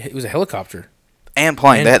unmarked. It was a helicopter. And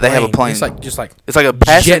plane. And They have a plane. It's like just like It's like a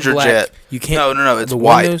passenger black. jet. You can't. No, it's the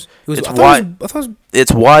white. windows- it was, It's I thought white. It was, I thought it was,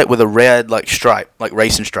 It's white with a red, like, stripe, like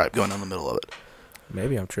racing stripe going down the middle of it.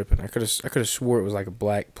 maybe I'm tripping. I could have swore it was like a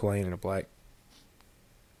black plane and a black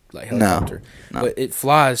like No, helicopter. no. But it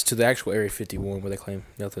flies to the actual Area 51 where they claim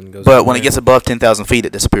nothing goes. But on when it there. gets above 10,000 feet,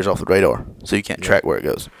 it disappears off the radar, so you can't Yeah. track where it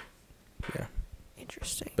goes. yeah,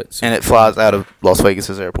 Interesting. but so- And it flies out of Las Vegas'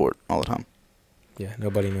 airport all the time. Yeah,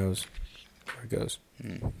 nobody knows where it goes.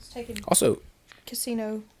 Mm. It's taking Also,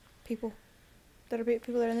 casino people that are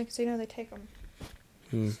people that are in the casino. They take them,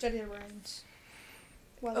 study their brains.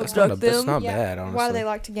 Why they that's like- not, that's them? not Yeah, bad, honestly. Why do they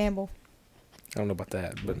like to gamble? I don't know about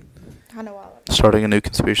that, but I know all of Starting a new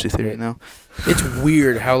conspiracy theory now. it's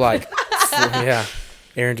weird how like, yeah,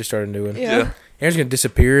 Aaron just started doing. Yeah. Aaron's gonna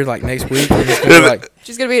disappear like next week. And just gonna be like,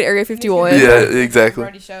 She's gonna be at Area 51. Yeah, exactly.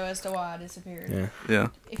 Brody show as to why I disappeared. yeah. Yeah.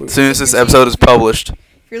 If As soon as if this you're episode is published.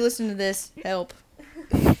 If you're listening to this, help.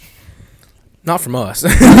 Not from us. From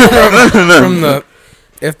the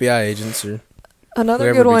FBI agents or Another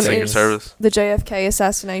whoever good be one Secret is Service. the JFK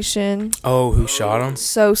assassination. who shot him?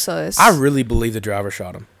 So sus. I really believe the driver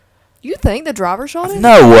shot him. You think the driver shot him?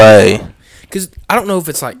 No way. Because I don't know if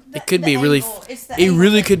it's like it could be really. It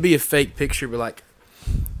really could be a fake picture, but like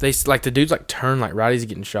the dude's like turned like right as he's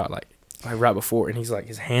getting shot, like right before, and he's like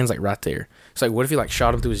his hands like right there. It's like what if he like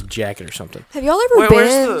shot him through his jacket or something? Have y'all ever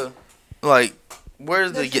been? Where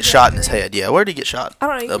did he get shot in his head? Yeah, where did he get shot? I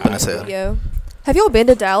don't know. You Up can in his watch the head. video. Have y'all been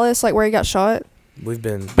to Dallas, like where he got shot? We've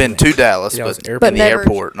been To Dallas, Yeah, it was but airport. in the never-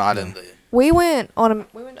 airport, not in the. We went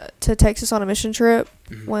to Texas on a mission trip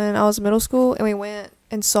Mhm. when I was in middle school, and we went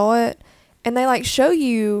and saw it, and they like show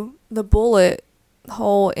you the bullet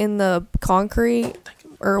hole in the concrete,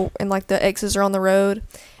 or and like the X's are on the road,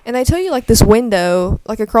 and they tell you like this window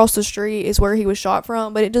like across the street is where he was shot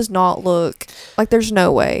from, but it does not look like there's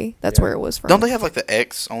no way that's Yeah. where it was from. Don't they have like the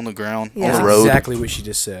X on the ground Yeah. on That's the road? exactly what she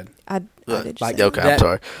just said. I did like, say Okay, that- I'm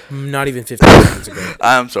sorry. Not even 15 seconds ago.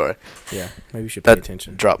 I'm sorry. Yeah, maybe you should pay That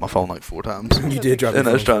attention. dropped my phone like 4 times. You did drop And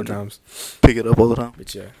your I was phone 4 trying to- times, Pick it up all the time.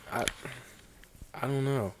 but yeah, I don't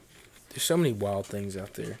know. There's so many wild things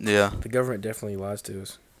out there. Yeah, The government definitely lies to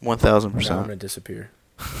us. 1,000%. Now I'm gonna disappear.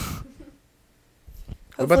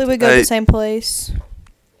 Hopefully we go to Hey. the same place.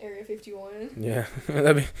 Area 51. Yeah,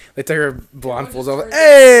 they take our blindfolds off. Like,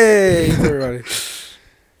 hey, everybody.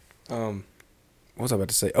 What was I about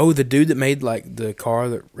to say? Oh, the dude that made like the car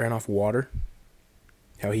that ran off water.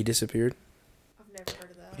 How he disappeared. I've never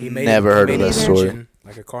heard of that. He made Never he heard of made that an story. engine,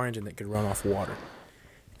 like a car engine that could run off water,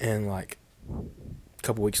 and like a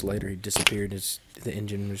couple weeks later he disappeared. The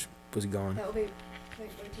engine was gone. That would make way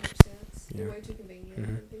too much sense. Yeah. Way too convenient.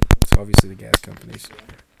 Mhm. for people. So obviously the gas companies,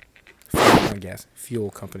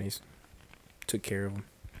 fuel companies, took care of him.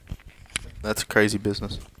 That's a crazy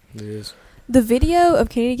business. It is. The video of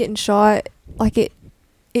Kennedy getting shot, like it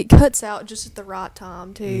cuts out just at the right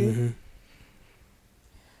time too. Mhm.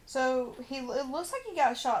 So it looks like he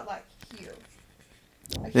got shot like here.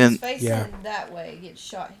 Like And- he's facing Yeah. that way, gets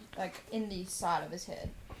shot like in the side of his head.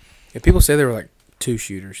 Yeah, people say there were like 2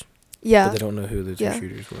 shooters, but Yeah. they don't know who the 2 Yeah.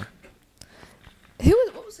 shooters were.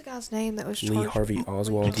 What was the guy's name that was charged? Lee Harvey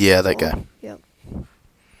Oswald. Yeah, that guy. Yep.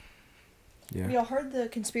 Yeah. Y'all heard the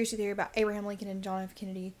conspiracy theory about Abraham Lincoln and John F.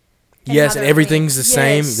 Kennedy? Yes, how and they're everything's the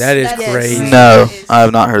same. Yes, That is that is- crazy. No, That is- I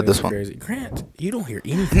have not heard That is this one. Crazy. Grant, you don't hear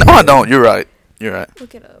anything. No, I don't. You're right. You're right.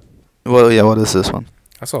 Look it up. Well, yeah. What is this one?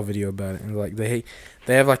 I saw a video about it, and like they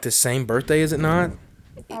have like the same birthday, is it not?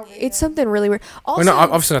 I'll read It's it. something really weird. Also, Well, no,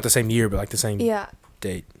 obviously not the same year, but like the same yeah.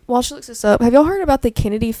 date. While she looks this up, have y'all heard about the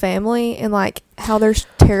Kennedy family and like how they're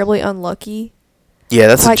terribly unlucky? Yeah,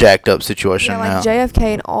 that's Like- a jacked up situation Yeah, like now.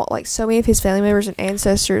 JFK and all, like so many of his family members and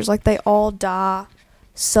ancestors, like they all die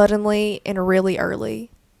suddenly and really early.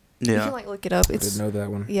 You Yeah. can like look it up. I It's didn't know that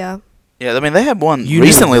one. yeah. Yeah, I mean they had one You knew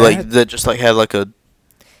recently like that? that just like had like a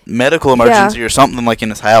medical emergency or something like in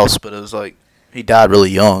his house, but it was like he died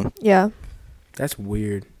really young. Yeah. That's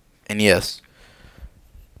weird. And yes,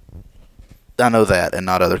 I know that and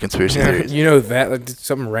not other conspiracy theories. You know that, like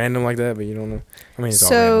something random like that, but you don't know. I mean, it's all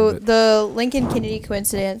So random, but the Lincoln Kennedy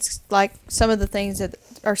coincidence, like some of the things that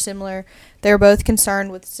are similar, they're both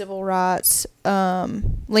concerned with civil rights.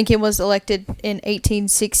 Lincoln was elected in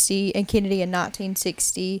 1860 and Kennedy in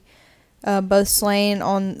 1960, both slain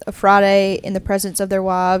on a Friday in the presence of their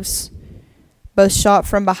wives, both shot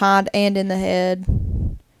from behind and in the head.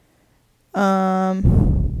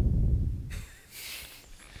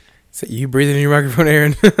 so you breathing in your microphone,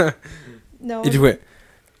 Aaron? No, Did you went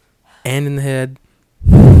and in the head?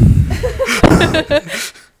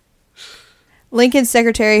 Lincoln's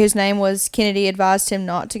secretary, whose name was Kennedy, advised him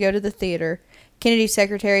not to go to the theater. Kennedy's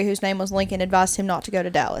secretary, whose name was Lincoln, advised him not to go to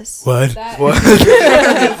Dallas. What?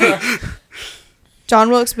 John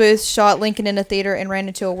Wilkes Booth shot Lincoln in a theater and ran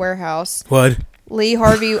into a warehouse. What? Lee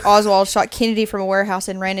Harvey Oswald shot Kennedy from a warehouse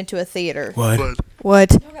and ran into a theater. What?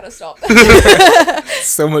 What? Y'all gotta stop that.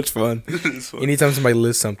 So much fun. Anytime somebody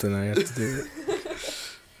lists something, I have to do it.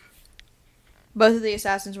 Both of the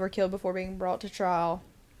assassins were killed before being brought to trial.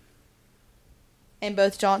 And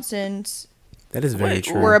both Johnsons That is very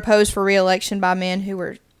true. were opposed for re-election by men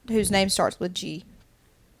whose name starts with G.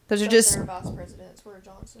 Those are just Their vice presidents were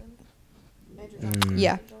Johnson. Major Mm.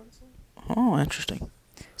 Yeah. Johnson. Oh, interesting.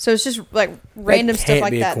 So it's just like random stuff can't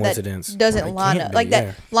like be a that coincidence. that doesn't It line can't up. be, Like yeah.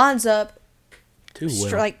 that lines up Too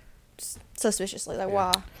well. Like suspiciously. Like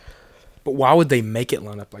why? But why would they make it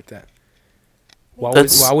line up like that? Why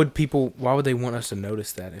would they want us to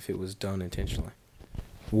notice that if it was done intentionally?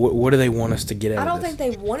 What do they want us to get out I of this? don't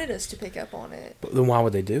think they wanted us to pick up on it. But then why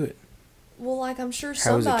would they do it? Well, like, I'm sure How is it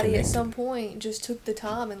somebody at connected? some point just took the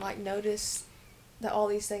time and, like, noticed that all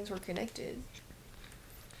these things were connected.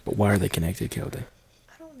 But why are they connected, Kelly?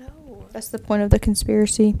 I don't know. That's the point of the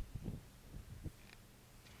conspiracy.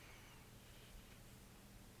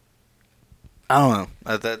 I don't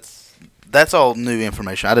know. That's all new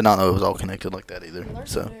information. I did not know it was all connected like that either. We learn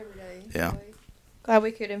So something every day. yeah. Anyway. Glad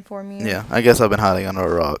we could inform you. yeah, I guess I've been hiding under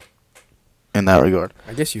a rock in that regard.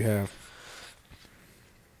 I guess you have.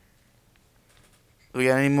 We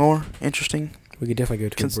got any more interesting We could definitely go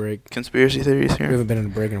to a break. conspiracy theories We here? haven't been in a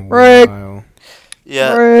break in a Break. while.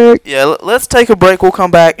 Yeah. Break. Yeah, let's take a break. We'll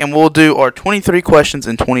come back and we'll do our 23 questions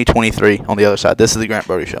in 2023 on the other side. This is the Grant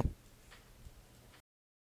Brody Show.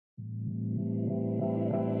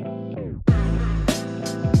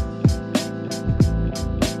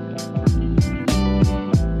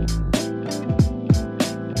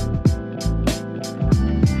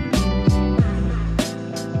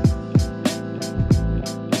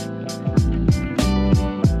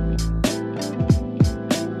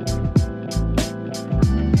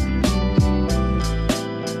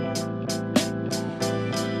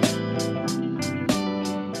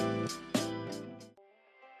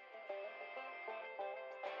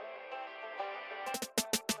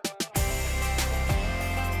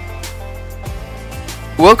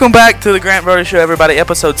 Welcome back to the Grant Brody Show, everybody.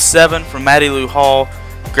 Episode 7 from Maddie Lou Hall,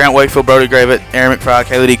 Grant Wakefield, Brody Gravett, Aaron McFry,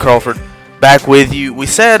 Kaylee D. Crawford, back with you. We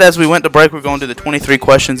said as we went to break we're going to do the 23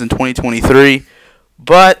 questions in 2023,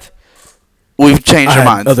 but we've changed our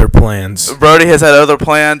minds. Other plans. Brody has had other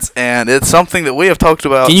plans, and it's something that we have talked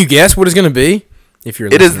about. Can you guess what it's going to be? If you're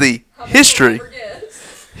It is listening? the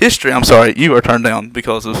history. I'm sorry, you are turned down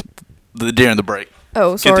because of during the break.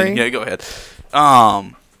 Oh, sorry. Continue. Yeah, go ahead.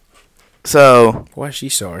 So Why is she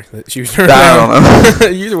sorry that she was I turned down? don't know.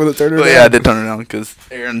 You're the one that turned her But down. yeah, I did turn it down because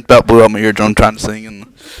Aaron about blew out my eardrum trying to sing in the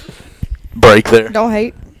break there. Don't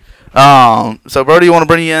hate. So Brody, you want to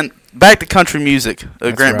bring you in back to country music, a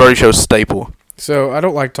That's Grant right. Brody Show staple. So I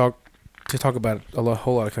don't like to talk about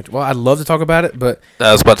whole lot of country. Well, I'd love to talk about it, but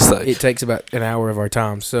I was about to say it takes about an hour of our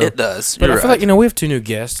time. So it does. But You're I feel right. like we have 2 new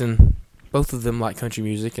guests, and both of them like country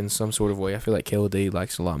music in some sort of way. I feel like Kayla D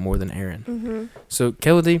likes a lot more than Aaron. Mm-hmm. So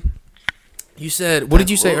Kayla D, you said what did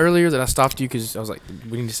you say earlier that I stopped you because I was like,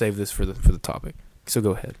 we need to save this for the topic. So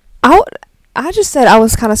go ahead. I just said I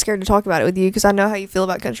was kind of scared to talk about it with you because I know how you feel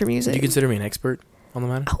about country music. Do you consider me an expert on the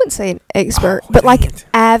matter? I wouldn't say an expert, Oh, but like dang it.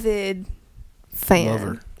 avid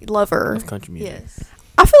fan. Lover. Of country music. Yes.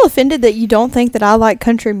 I feel offended that you don't think that I like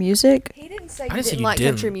country music. He didn't say I he didn't say didn't you like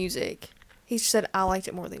didn't. country music. He said I liked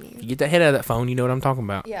it more than you. You get that head out of that phone, you know what I'm talking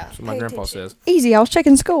about. Yeah, That's what my pay grandpa attention. says. Easy. I was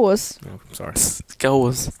checking scores. Oh, I'm sorry.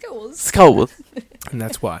 Skulls. Schools. Skulls. And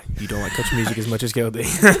that's why you don't like country music as much as Kayla D.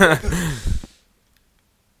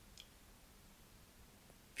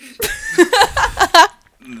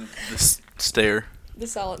 The stare. The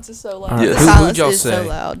silence is so All loud. right, Yes. The who'd silence y'all is so say?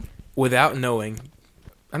 loud. Without knowing,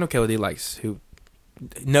 I know Kayla D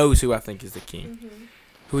knows who I think is the king. Mm-hmm.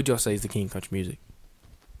 Who would y'all say is the king of country music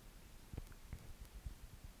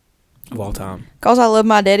of all time? Cause I love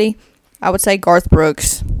my daddy, I would say Garth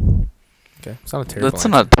Brooks. Okay, it's not a terrible. That's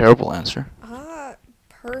not a terrible answer. I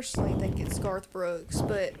personally think it's Garth Brooks,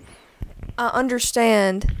 but I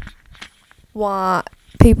understand why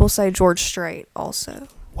people say George Strait also.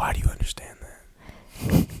 Why do you understand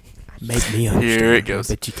that? Make me understand. Here it goes.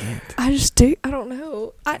 I bet you can't. I just do. I don't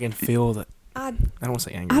know. I can feel that. I I don't want to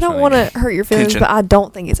say anger. I it's don't not want to anger. hurt your feelings, Tension. but I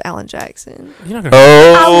don't think it's Alan Jackson. You're not gonna.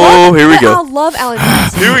 Oh, here we I go. love Alan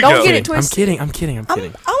Jackson. Here we don't go. get it I'm twisted. kidding. I'm kidding. I'm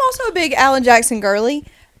also a big Alan Jackson girly,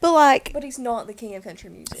 but like, But he's not the king of country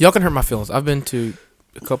music. Y'all can hurt my feelings. I've been to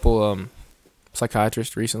a couple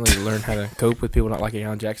psychiatrists recently to learn how to cope with people not liking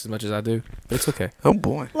Alan Jackson as much as I do, but it's okay. Oh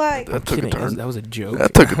boy. like That took a Kidding. turn. That was a joke.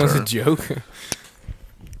 That took a was a turn. joke.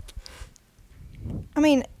 I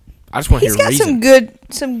mean, I just want to he's hear got reason.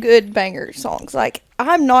 some good banger songs. Like,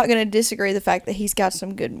 I'm not gonna disagree the fact that he's got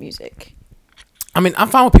some good music. I mean, I'm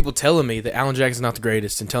fine with people telling me that Alan Jackson's not the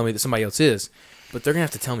greatest and telling me that somebody else is, but they're gonna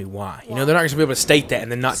have to tell me why. You know, they're not gonna be able to state that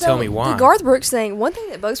and then not tell me why. The Garth Brooks thing. One thing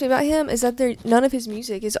that bugs me about him is that none of his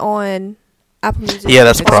music is on Apple Music. Yeah,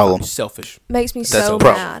 that's a It's problem. Selfish. Makes me That's so a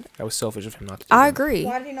problem. mad. That was selfish of him not to do I that. agree.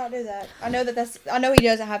 Why did he not do that? I know he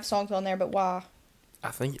doesn't have songs on there, but why? I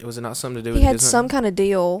think it was not something to do He with had his some kind of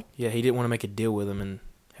deal. Yeah, he didn't want to make a deal with him and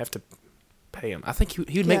have to pay him. I think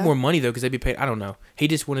he would make Yeah. more money though because they'd be paid. I don't know. He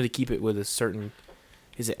just wanted to keep it with his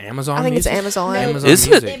Is it Amazon? I think it's Music? Amazon. Amazon Is it?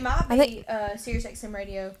 Music. It might I be Sirius XM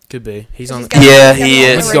Radio. Could be. He's He's on. got- Yeah, he's got he the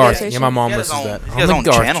is. own It's radio Garth. station. Yeah, my mom He has listens to his that. own- On he has the his own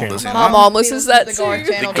Garth channel, doesn't he? My mom listens to that the Garth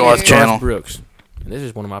too. channel. The Garth too. channel. Brooks. And this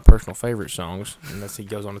is one of my personal favorite songs. And that's he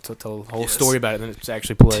goes on to tell the whole Yes. story about it, and then it's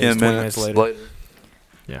actually plays 10 20 minutes minutes later.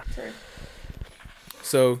 later. True.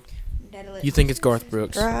 So you think it's Garth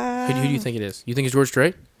Brooks? Who do you think it is? You think it's George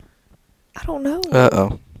Strait? I don't know.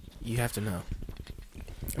 Uh-oh. You have to know.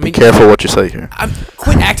 I Be careful what you say here.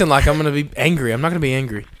 Quit acting like I'm gonna be angry. I'm not gonna be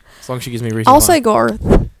angry as long as she gives me a reason. I'll why. say Garth.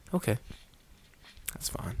 Okay. That's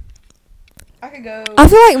fine. I could go. I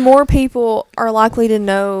feel like more people are likely to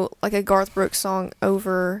know like a Garth Brooks song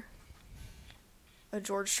over a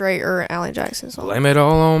George Strait or an Alan Jackson song. Blame it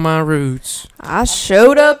all on my roots I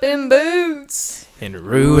showed up in boots. and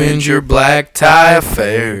ruined your black tie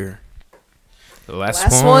affair. The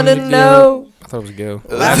Last one to know. I thought it was a go.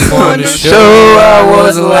 Last one to show I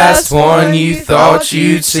was the last one you thought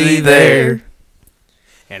you'd see there.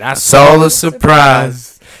 And I saw the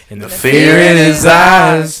surprise and the fear in his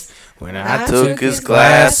eyes when I took his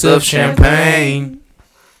glass of champagne.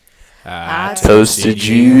 I toasted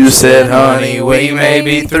you, said, honey, we may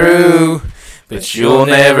be through, but you'll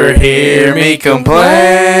never hear me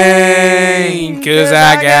complain, 'cause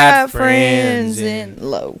I got friends in...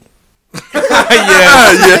 low.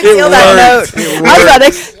 Yeah, Kill that note. I was about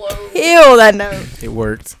to kill that note. It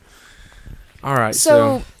worked. All right,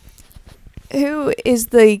 So, who is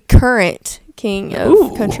the current king of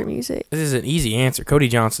Ooh. country music? this is an easy answer. Cody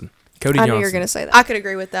Johnson. Cody I Johnson. knew you were going to say that. I could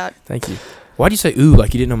agree with that. Thank you. Why'd you say ooh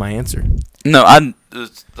like you didn't know my answer? No, I think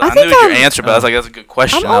knew your I'm- answer, but I was like, that's a good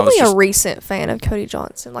question. I'm I was only a just, recent fan of Cody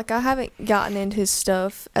Johnson. Like, I haven't gotten into his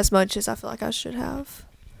stuff as much as I feel like I should have.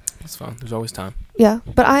 That's fine. There's always time. Yeah,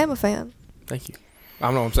 but I am a fan. Thank you. I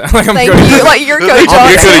don't know what I'm saying. Like I'm Thank Cody you. Johnson. Like, you're Cody On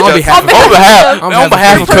Johnson. behalf of- on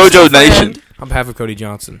behalf of Kojo Nation. On behalf of Cody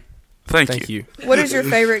Johnson. Thank you. What is your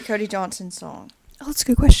favorite Cody Johnson song? Oh, that's a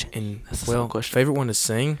good question. And That's a well, simple question. favorite one to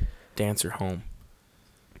sing, Dance or Home.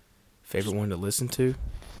 Favorite one to listen to,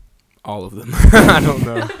 all of them. I don't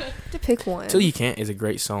know. To pick one. Till You Can't is a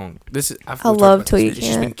great song. This is I love Till You It's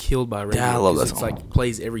just been Can't. killed by radio. Yeah, I love 'cause that it's song. like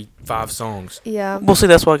plays every 5 songs. Yeah. Well, see,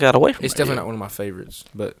 that's why I got away from It's radio. definitely not one of my favorites,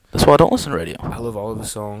 but That's why I don't listen to radio. I love all of the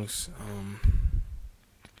songs.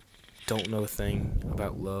 Don't Know a Thing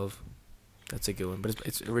About Love. That's a good one, but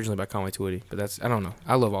it's originally by Conway Twitty. But that's I don't know.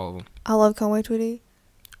 I love all of them. I love Conway Twitty.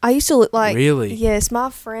 I used to like Really? Yes, one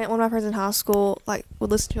of my friends in high school like would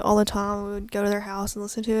listen to it all the time. We would go to their house and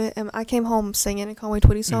listen to it. And I came home singing a Conway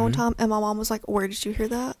Twitty song one Mhm. time, and my mom was like, "Where did you hear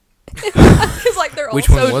that?" Because like they're all Which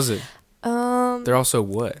so one was it? They're They're also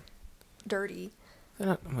what? dirty. They're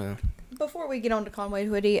not, well, Before we get on to Conway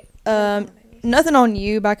Twitty, Nothing on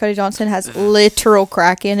You by Cody Johnson has literal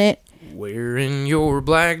crack in it. wearing your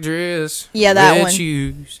black dress. Yeah, that red one.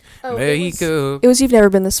 shoes. Oh, Makeup. It was You've Never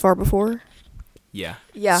Been This Far Before. Yeah.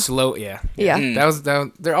 Yeah. Slow. Yeah. Yeah.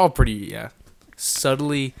 Mm. They're all pretty. Yeah.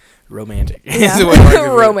 Subtly romantic. Yeah. Is the way I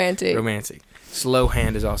argue it. Romantic. Romantic. Slow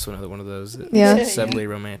Hand is also another one of those. That Yeah. Subtly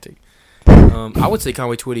romantic. I would say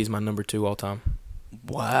Conway Twitty is my number 2 all time.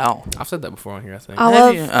 Wow. I've said that before on here. I think. I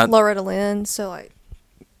Have love you? Loretta Lynn, so like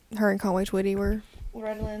her and Conway Twitty were.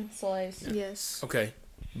 Loretta Lynn Slays. Yes. Okay.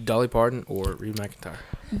 Dolly Parton or Reba McEntire?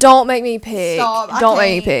 Don't make me pick. Stop, I Don't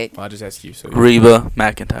make me can't. pick. Well, I just asked you. So Reba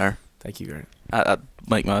McEntire. Thank you, Grant. I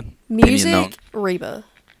make my opinion known. Music, Reba.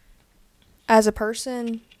 As a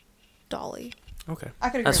person, Dolly. Okay. I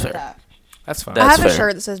could agree That's with fair. that. That's fine. I That's have a fair.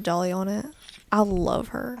 shirt that says Dolly on it. I love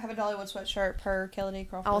her. I have a Dollywood sweatshirt per Kelly D.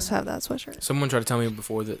 Crawford. I also have that sweatshirt. Someone tried to tell me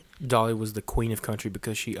before that Dolly was the queen of country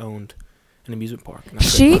because she owned an amusement park. And I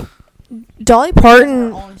said, She, Dolly Her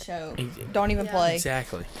Parton, own show. Don't even play.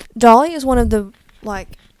 exactly. Dolly is one of the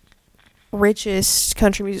like richest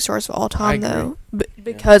country music stars of all time, agree. though,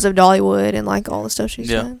 because of Dollywood and like all the stuff she's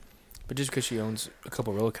Yeah. done. But just because she owns a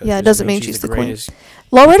couple roller coasters, Yeah, it doesn't mean she's the queen. greatest.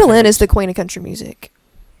 Loretta Lynn is the queen of country music,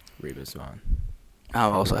 Reba's fine.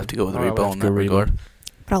 I'll also have to go with I would Reba have in to go that Reba. regard.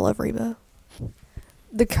 but I love Reba.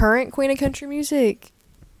 The current queen of country music.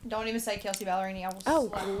 Don't even say Kelsey Ballerini. I will Oh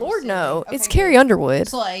slap you Lord, silly. no! Okay, It's good. Carrie Underwood.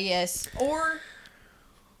 Slay, yes. Or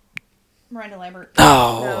Miranda Lambert.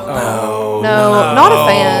 Oh, No, not a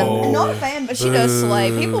fan. I'm not a fan, but she does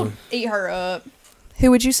slay. People eat her up. Who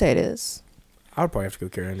would you say it is? I would probably have to go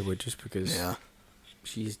Carrie Underwood just because Yeah.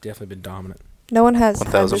 she's definitely been dominant. No one has had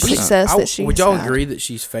the 1000%. success that she would has y'all had. agree that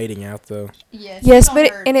she's fading out though? Yes. Yes, you but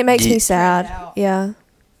know her. and it makes me Yeah. sad. Trend out. Yeah.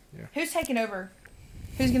 Who's taking over?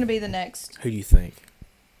 Who's gonna be the next? Who do you think?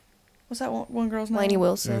 What's that one girl's name? Lainey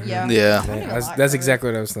Wilson. Mhm. Yeah. Yeah. I don't even That's, like that's her. exactly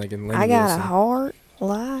what I was thinking. Lainey I got Wilson. a heart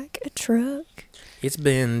like a truck. It's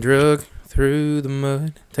been drug through the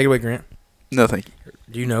mud. Take it away, Grant. No, thank you.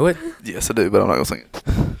 Do you know it? Yes, I do, but I'm not gonna sing it.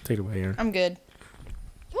 Take it away, Aaron. I'm good.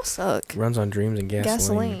 Y'all suck. Runs on dreams and gasoline.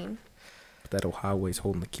 Gasoline. But that Ohio's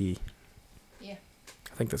holding the key. Yeah.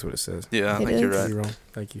 I think that's what it says. Yeah, I It think you're is. Could right. be wrong.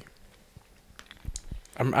 Thank you.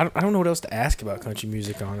 I don't know what else to ask about country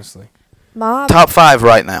music, honestly. My Top 5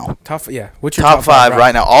 right now. Yeah. What's your Top 5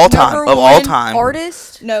 right now, all time Number of all one time.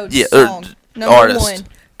 artist, No, Yeah, song. Number artist. 1,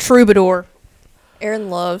 Troubadour. Aaron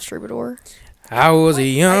loves Troubadour. I was a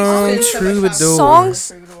young spend so much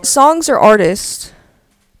time troubadour. Songs or artists?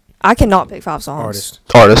 I cannot pick 5 songs. Artist.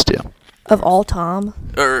 Artist, yeah. Of all time.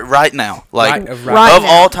 Or right now, like Right of now.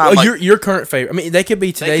 all time. Oh, like, your current favorite. I mean, they could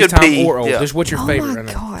be today's could time be, or old. yeah. Just what's your Oh favorite my right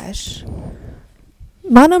now? gosh.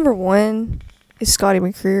 My number 1 is Scotty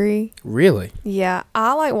McCreery. Really? Yeah,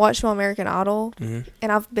 I like watched my American Idol, Mm-hmm.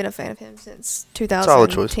 and I've been a fan of him since Solid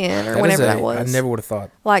choice. 2010 or whenever that was. I never would have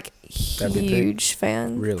thought. Like That'd be a pick. huge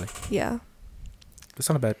fan. Really? Yeah, That's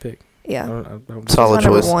not a bad pick. yeah. I don't Solid My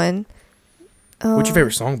number choice. 1. What's your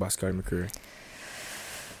favorite song by Scotty McCreery?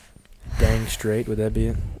 Dang Straight, would that be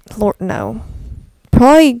it? Lord, no.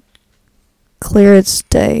 Probably Clear as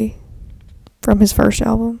Day from his first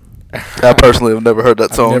album. I personally have never heard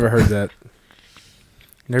that song. I've never heard that.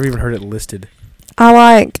 Never even heard it listed. I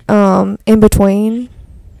like In Between,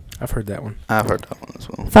 I've heard that one. I've heard that one as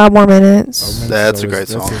well. 5 More Minutes. Oh, That's a always- great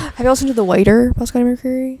that's song. Have you listened to The Waiter by Scotty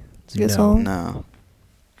McCreery? It's a good No. song. No.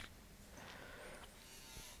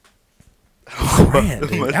 Man,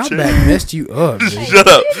 dude, Outback messed you up, dude. Shut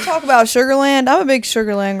up. Talk about Sugarland. I'm a big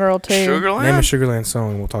Sugarland girl too. Sugarland? Name a Sugarland song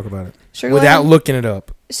and we'll talk about it. Sugarland. Without looking it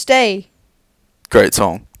up. Stay. Great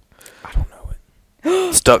song. I don't know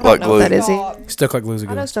it. Stuck I don't like know glue. what that is. Stuck Like Glue's a I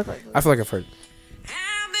good know one. stuff like I feel like I've heard it.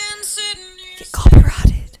 Get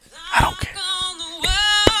copyrighted. I don't care.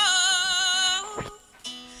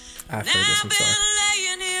 I've heard this, I'm sorry.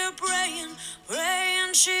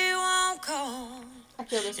 I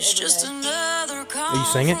feel this Will you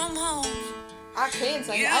sing it? I can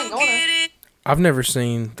sing it. I ain't gonna. I've never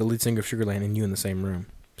seen the lead singer of Sugarland and you in the same room.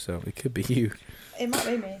 So it could be you. It might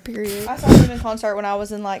be me. Period. I saw him in concert when I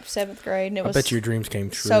was in like 7th grade, and it I was bet your dreams came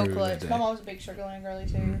true. so that close. day. My mom's a big Sugarland girly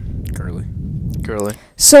too. Girly. Girly.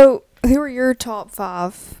 So, who are your top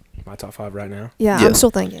 5? My top 5 right now. Yeah, Yeah. I'm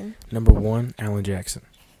still thinking. Number 1, Alan Jackson.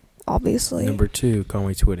 Obviously. Number 2,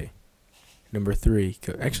 Conway Twitty. Number 3,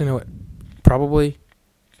 actually, you know what? Probably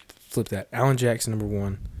flip that. Alan Jackson, number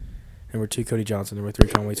 1. Number 2, Cody Johnson. Number 3,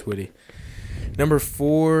 Conway Twitty. Number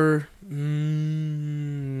 4,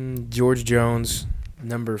 George Jones.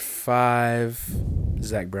 Number 5,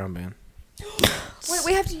 Zach Brown Band. Wait,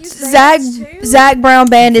 we have to use Zach Brown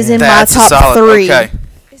Band is in That's my a top solid. 3. Okay.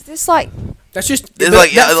 Is this like That's just It's but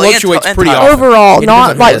like, yeah, that like fluctuates and pretty time. often. overall, It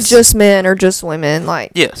not depends on like who- just men or just women?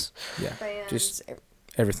 Like Yes. Yeah, bands, just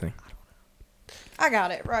everything. I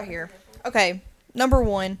got it right here. Okay, number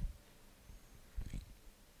 1.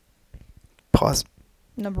 Pause.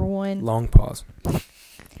 Number 1. Long pause.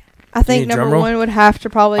 I think need a drum number roll? 1 would have to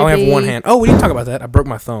probably I only be have one hand. Oh, we didn't talk about that. I broke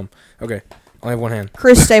my thumb. Okay, I only have one hand.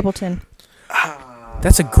 Chris Stapleton.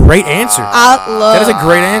 That's a great answer. I love That is a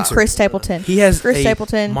great answer. Chris Stapleton. He has Chris a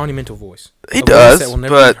Stapleton. monumental voice. He A voice does, that will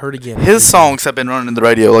never but be heard again. his songs have been running in the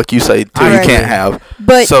radio, like you say, too. I You agree. can't have.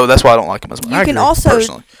 But So that's why I don't like him as much. you I can agree, also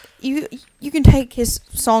personally. you can take his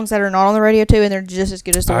songs that are not on the radio too, and they're just as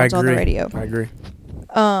good as the I ones on the agree. radio. I agree.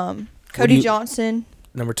 Cody do you- Johnson,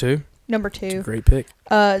 Number 2, number it's a 2. great pick.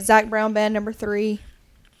 Zach Brown Band, number 3.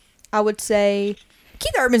 I would say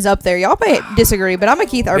Keith Urban's up there. Y'all may disagree, but I'm a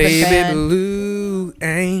Keith Urban Baby fan. blue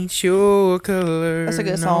ain't your color. That's a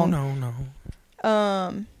good song.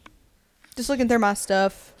 No. Just looking through my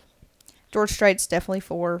stuff, George Strait's definitely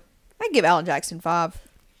 4. I'd give Alan Jackson 5.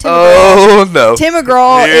 Oh, no. Tim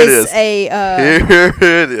McGraw Here it is is. a Here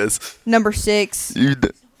it is. number 6. You d-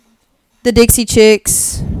 The Dixie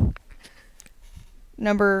Chicks,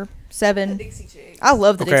 number 7. I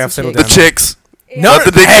love the Okay, Dixie I've settled the Chicks. down. chicks. No, Not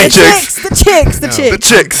the Dixie The Chicks. The Chicks. The No. The Chicks.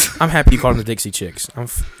 chicks. I'm happy you called them the Dixie Chicks.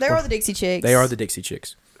 They are the Dixie Chicks. They are the Dixie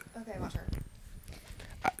Chicks. Okay, my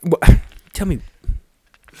turn. Tell me,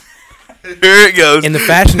 Here it goes. in the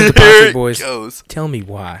fashion of the Here Posse it Boys, goes. tell me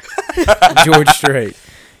why George Strait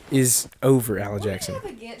is over Alan Jackson.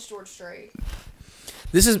 against George Strait?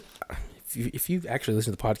 This is, if you actually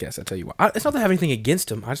listen to the podcast, I tell you what. It's not that I have anything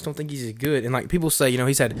against him. I just don't think he's as good. And like people say,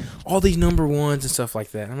 he's had all these number ones and stuff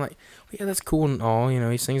like that. I'm like, well, yeah, that's cool and all.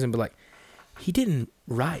 He sings them, but like, he didn't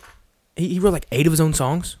write. He wrote like 8 of his own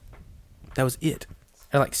songs. That was it.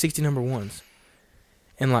 At like 60 number ones.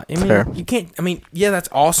 And like, Fair. you can't. I mean, yeah, that's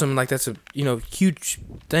awesome. Like that's a huge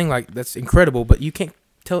thing. Like that's incredible. But you can't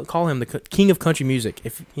call him the king of country music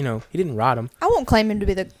if he didn't write them. I won't claim him to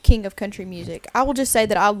be the king of country music. I will just say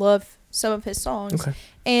that I love some of his songs. Okay.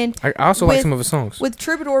 And I also like with- some of his songs. with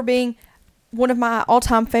Troubadour being one of my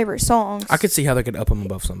all-time favorite songs, I could see how they could up him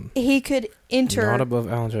above something. he could enter. Not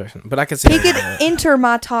above Alan Jackson, but I could see He could that. enter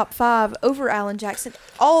my top 5 over Alan Jackson.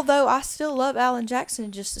 Although I still love Alan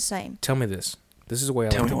Jackson just the same. Tell me this. This is the way I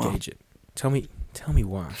Tell like me to why. gauge it. Tell me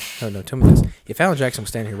why. No, tell me this. If Alan Jackson was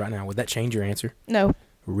standing here right now, would that change your answer? No,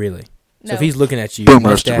 Really? no. So if he's looking at you, Boom,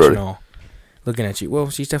 mustache roasted, and all, looking at you, well,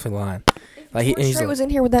 she's definitely lying. Like If and he's Straight like, was in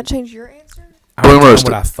here, would that change your answer? I would tell him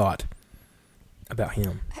roasted. what I thought about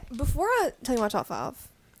him. Before I tell you my top 5,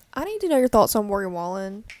 I need to know your thoughts on Morgan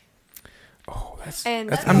Wallen Oh, that's.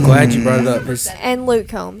 and I'm glad you brought it up. and Luke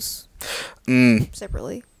Combs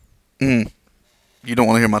separately. You don't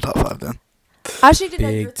want to hear my top 5 then? I just need to know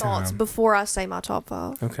your Big thoughts time. before I say my top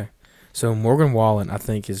 5. Okay. So Morgan Wallen, I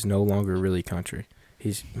think, is no longer really country.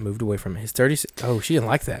 He's moved away from it. His 36. Oh, she didn't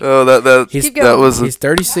like that. Oh, His, Keep that going. was a his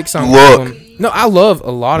 36 song Look. album. No, I love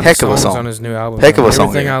a lot of Heck the of a songs song. on his new album. Heck of a song,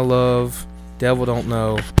 Everything yeah. I Love, Devil Don't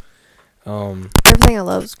Know. Everything I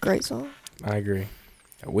Love is a great song. I agree.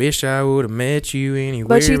 I wish I would have met you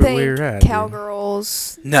anywhere. But you think where I did.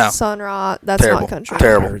 Cowgirls, No. Sunrise, that's Terrible. not country.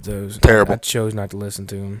 Terrible. I heard those. Terrible. I chose not to listen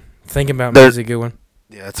to them. Thinking About They're- Me is a good one.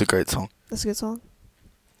 Yeah, it's a great song. That's a good song.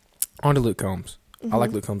 On to Luke Combs. I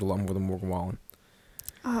like Mhm. Luke Combs a lot more than Morgan Wallen.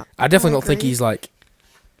 Uh, I definitely don't think agree. he's like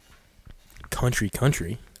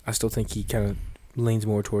country. I still think he kind of leans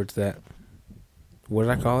more towards that. What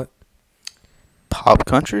did I call it? Pop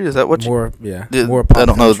country? Is that what you... More, yeah. Yeah, More pop I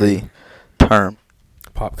don't know country. the term.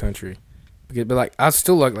 Pop country. But like, I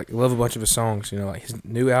still like love a bunch of his songs. You know, like his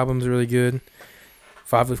new album's really good.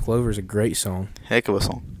 Five Leaf Clover is a great song. Heck of a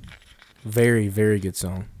song. Very, very good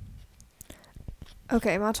song.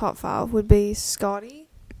 Okay, my top 5 would be Scotty.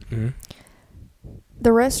 hmm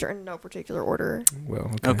The rest are in no particular order.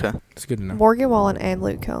 Well, Okay. That's good enough. Morgan Wallen and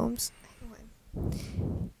Luke Combs.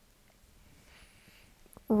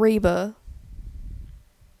 Reba.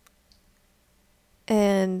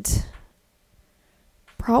 And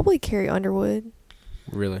probably Carrie Underwood.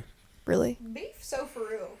 Really. Really. Beef so for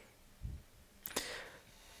real.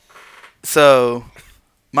 So,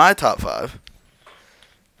 my top 5.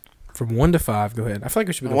 From 1 to 5, go ahead. I feel like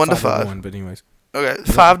we should be 1 to 5 5. 1, but anyways. Okay,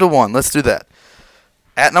 5 to 1. Let's do that.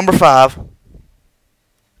 At number 5,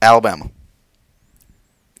 Alabama.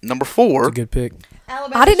 Number It's 4, a good pick.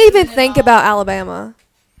 I didn't even think about Alabama.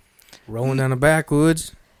 Rolling down the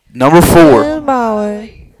backwoods. number 4.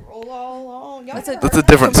 That's a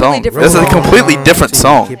different song. completely That's a song. completely different Till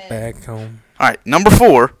song. Get back home. All right, number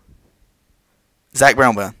 4, Zach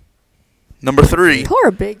Brown Band. Number 3, People are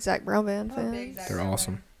a big Zach Brown Band fan. They're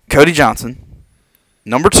awesome. Cody Johnson.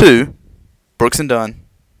 Number 2, Brooks and Dunn.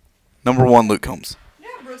 Number 1, Luke Combs. You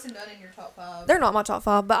have Brooks and Dunn in your top 5. They're not my top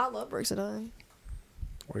 5, but I love Brooks and Dunn.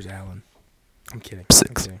 Where's Alan? I'm kidding.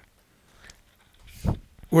 6. I'm kidding.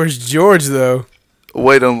 Where's George, though?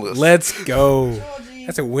 Wait on the list. Let's go.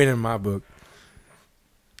 That's a win in my book.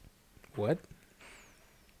 What?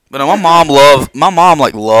 But no, my mom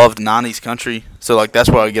like loved 90s country, so like that's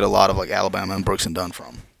where I get a lot of like Alabama and Brooks and Dunn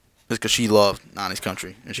from. It's because she loved 90s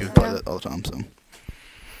country and she would play Yeah. that all the time. So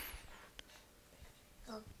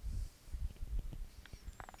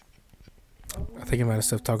I think I might have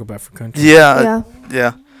stuff to talk about for country. yeah.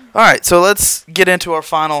 All right, so let's get into our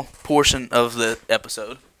final portion of the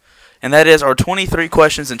episode, and that is our 23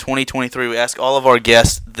 questions in 2023. We ask all of our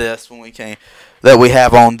guests this when we came that we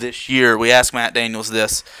have on this year. We asked Matt Daniels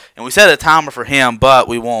this, and we set a timer for him, but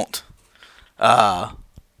we won't. We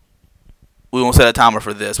won't set a timer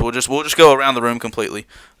for this. We'll just go around the room completely.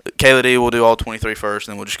 Kayla D will do all 23 first,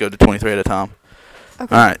 and then we'll just go to 23 at a time.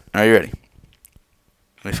 Okay. All right, are you ready?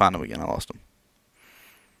 Let me find them again. I lost them.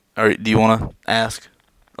 All right, do you want to ask,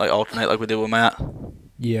 like alternate, like we did with Matt?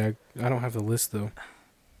 Yeah, I don't have the list, though.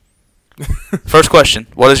 First question: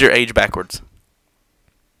 what is your age backwards?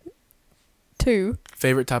 2.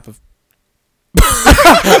 Favorite type of...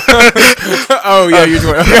 oh, yeah, you're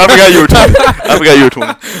 20. I forgot you were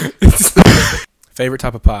 20. Favorite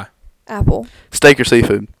type of pie? Apple. Steak or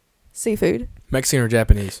seafood? Seafood. Mexican or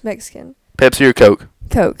Japanese? Mexican. Pepsi or Coke?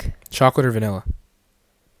 Coke. Chocolate or vanilla?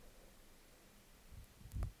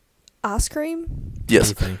 Ice cream. Yes.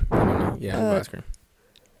 Anything. I don't know. Yeah, I love Uh, ice cream.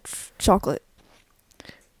 Chocolate.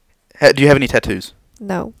 Do you have any tattoos?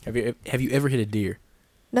 No. Have you ever hit a deer?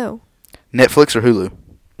 No. Netflix or Hulu?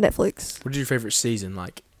 Netflix. What is your favorite season?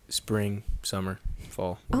 Like spring, summer,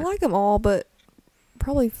 fall? I like them all, but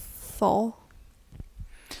probably fall.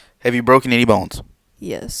 Have you broken any bones?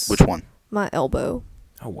 Yes. Which one? My elbow.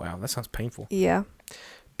 Oh, wow. That sounds painful. Yeah.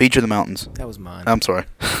 Beach or the mountains? That was mine. I'm sorry.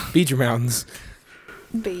 Beach or mountains?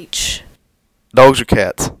 Beach. Dogs or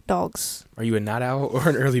cats? Dogs. Are you a night owl or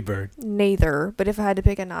an early bird? Neither. But if I had to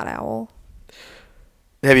pick a night owl,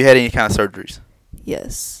 Have you had any kind of surgeries?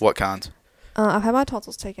 yes. What kinds? I've had my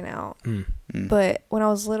tonsils taken out. Mm. But when I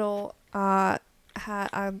was little, I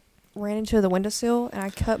ran into the windowsill and I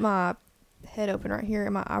cut my head open right here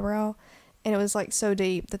in my eyebrow, and it was like so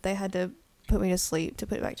deep that they had to put me to sleep to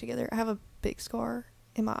put it back together. I have a big scar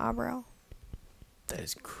in my eyebrow. That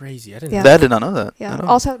is crazy. I didn't Yeah. know. I did not know that. Yeah. I I know.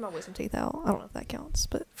 also have my wisdom teeth out. I don't know if that counts,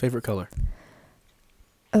 but Favorite color?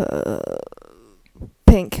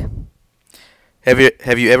 Pink. Have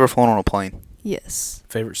you ever flown on a plane? Yes.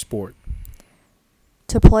 Favorite sport?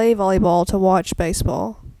 To play volleyball, to watch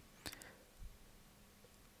baseball.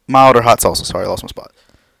 Mild or hot salsa? Sorry, I lost my spot.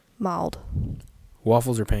 Mild.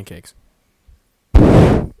 Waffles or pancakes?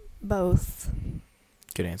 Both.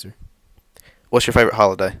 Good answer. What's your favorite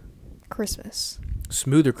holiday? Christmas.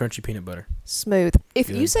 Smooth or crunchy peanut butter? Smooth. If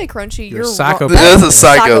Good. you say crunchy, You're a you're psychopath. wrong. That's a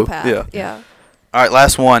psycho. Psychopath. Yeah. Yeah. All right,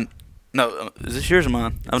 last one. No, is this yours or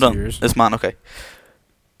mine? I'm It's done. yours. It's mine. Okay.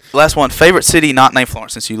 Last one. Favorite city not named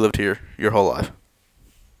Florence since you lived here your whole life.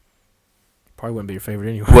 Probably wouldn't be your favorite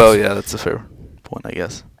anyway. Well, yeah, that's a fair point, I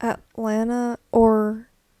guess. Atlanta or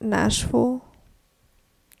Nashville,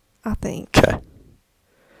 I think. Okay.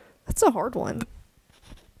 That's a hard one.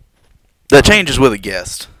 That changes with a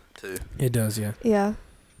guest too. It does, yeah. Yeah.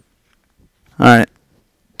 All right.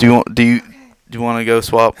 Do you want to go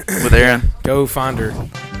swap with Aaron? Go find her.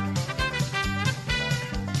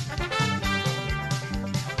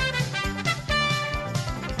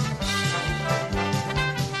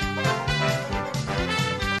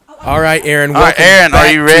 All right, Aaron. All right, welcome Aaron, are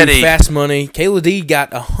back you to ready? Fast Money. Kayla D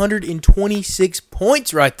got 126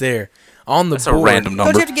 points right there on the That's a board. random Don't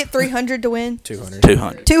number. you have to get 300 to win? 200.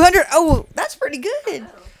 200. 200? Oh, that's pretty good.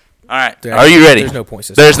 All right. There- Are you ready? There's no point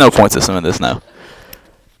system. There's no point system in this now.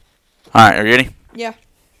 All right. Are you ready? Yeah.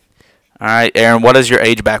 All right, Aaron. What is your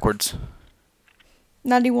age backwards?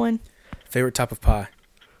 91. Favorite type of pie?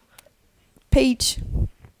 Peach.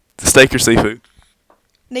 Steak or seafood?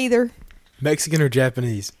 Neither. Mexican or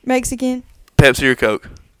Japanese? Mexican. Pepsi or Coke?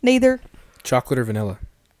 Neither. Chocolate or vanilla?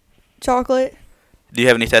 Chocolate. Do you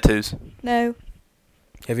have any tattoos? No.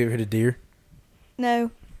 Have you ever hit a deer? No.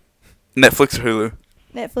 Netflix or Hulu?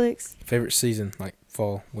 Netflix. Favorite season, like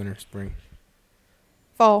fall, winter, spring?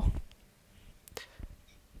 Fall.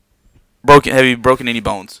 Have you broken any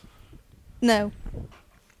bones? No.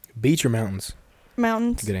 Beach or mountains?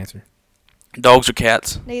 Mountains. Good answer. Dogs or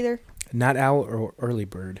cats? Neither. Night owl or early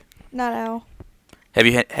bird? Not owl. Have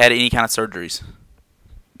you had any kind of surgeries?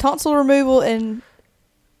 Tonsil removal in,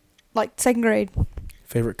 like, 2nd grade.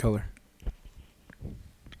 Favorite color?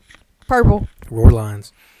 Purple. Roar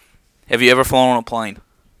lines. Have you ever flown on a plane?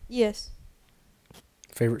 Yes.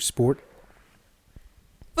 Favorite sport?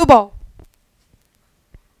 Football.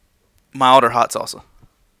 Mild or hot salsa?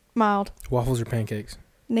 Mild. Waffles or pancakes?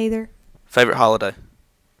 Neither. Favorite holiday?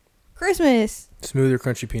 Christmas. Smooth or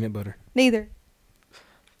crunchy peanut butter? Neither.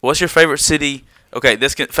 What's your favorite city? Okay,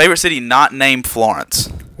 favorite city not named Florence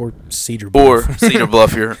Or Cedar Bluff? or Cedar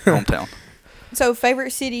Bluff, your hometown. So,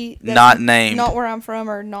 favorite city that's Not named. not where I'm from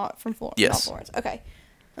or not from Florence? Yes. Not Florence. Okay.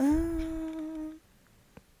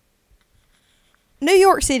 New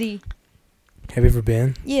York City. Have you ever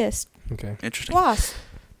been? Yes. Okay. Interesting. Twice.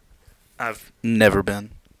 I've never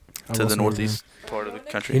been I've to also the never northeast part of the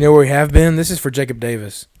country. You know where we have been? This is for Jacob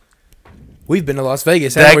Davis. We've been to Las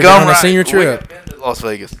Vegas. Haven't we? Daggum Been on a right. senior We trip. have been to Las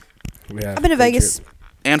Vegas We have. I've been to Great Vegas. trip.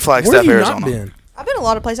 and Where Flagstaff, have you Arizona. not been? I've been a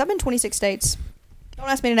lot of places. I've been 26 states. Don't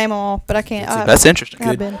ask me to name them all, but I can't. That's interesting.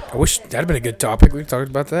 I've been. I wish that'd been a good topic. We talked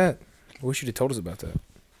about that. I wish you'd have told us about that.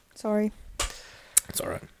 Sorry. It's all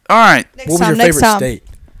right. All right, Next What was time. your Next favorite time. state?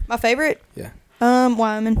 My favorite? Yeah.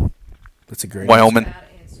 Wyoming. That's a great. Wyoming.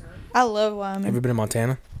 I love Have Wyoming. you been to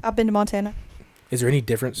Montana? I've been to Montana. Is there any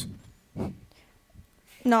difference?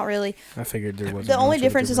 Not really. I figured there was. The only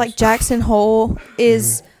difference is like Jackson Hole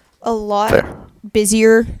is a lot Fair.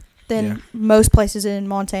 busier than Yeah. most places in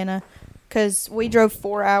Montana, because we drove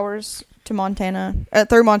 4 hours to Montana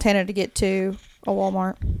through Montana to get to a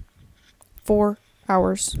Walmart. 4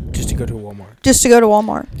 hours just to go to a Walmart. just to go to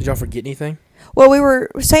Walmart. Did y'all forget anything? Well, we were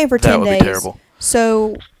staying for 10 That would days. be terrible.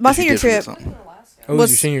 So my If you senior did forget trip, something. Oh, Was-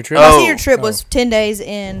 was your senior trip? my Oh. senior trip Oh. was 10 days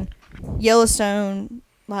in Yellowstone,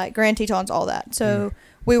 like Grand Tetons, all that. So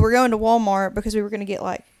we were going to Walmart because we were going to get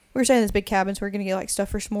like, we were staying in this big cabin, so we were going to get like stuff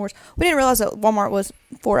for s'mores. We didn't realize that Walmart was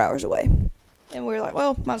 4 hours away. And we were like,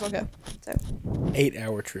 well, might as well go. So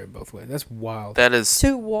 8-hour trip both ways. That's wild. That is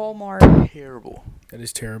to Walmart. terrible. That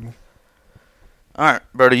is terrible. All right,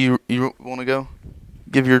 Brody, you want to go?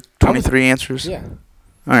 Give your 23 answers. Yeah.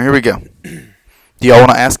 All right, here we go. Do y'all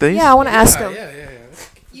want to ask these? Yeah, I want to ask them.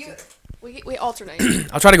 Yeah. We alternate.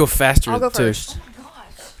 I'll try to go faster. I'll go too. first.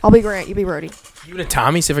 I'll be Grant. You be Brody. You gonna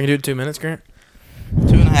time me? See if I can do it in 2 minutes, Grant.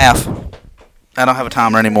 2.5. I don't have a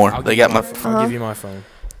timer anymore. I'll They give got you my. my. I'll give you my phone.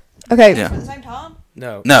 Okay. Yeah. At the same time?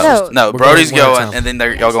 No. No. No. We're Brody's going one at a going, time. and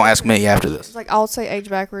then y'all gonna ask me after this. It's like I'll say age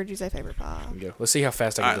backwards. You say favorite pie. Here we go. Let's see how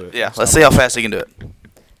fast I can do it. Yeah. Let's see how fast he can do it.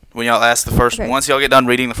 When y'all ask the first, Okay. once y'all get done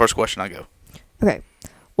reading the first question, I go. Okay.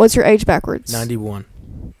 What's your age backwards? 91.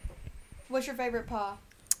 What's your favorite pie?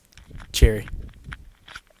 Cherry.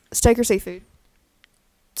 Steak or seafood?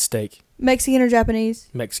 Steak. Mexican or Japanese?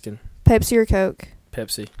 Mexican. Pepsi or Coke?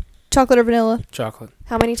 Pepsi. Chocolate or vanilla? Chocolate.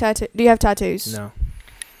 How many tattoos? Do you have tattoos? No.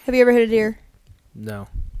 Have you ever hit a deer? No.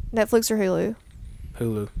 Netflix or Hulu?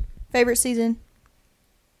 Hulu. Favorite season?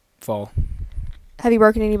 Fall. Have you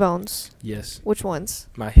broken any bones? Yes. Which ones?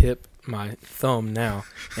 My hip, my thumb now,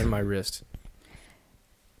 and my wrist.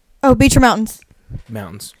 Oh, beach or mountains?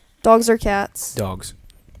 Mountains. Dogs or cats? Dogs.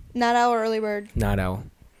 Night owl or early bird? Night owl.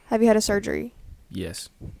 Have you had a surgery? Yes.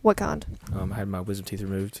 What kind? I had my wisdom teeth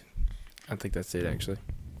removed. I think that's it, actually.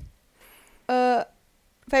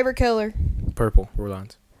 Favorite color? Purple. Four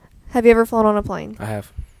lines. Have you ever flown on a plane? I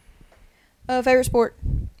have. Favorite sport?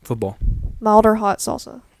 Football. Mild or hot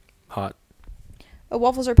salsa? Hot.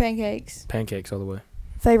 Waffles or pancakes? Pancakes all the way.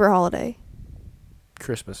 Favorite holiday?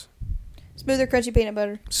 Christmas. Smooth or crunchy peanut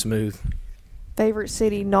butter? Smooth. Favorite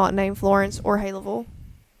city not named Florence or Haleyville?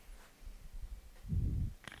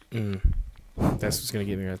 That's what's going to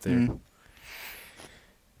get me right there. Mm.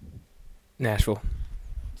 Nashville.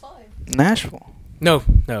 Nashville. No.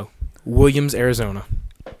 Williams, Arizona.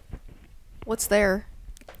 What's there?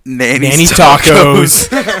 Nanny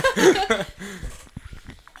tacos.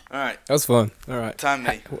 All right. That was fun. All right. Time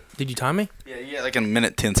me. Did you time me? Yeah, you got like a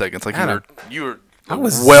minute 10 seconds. Like I don't- you were I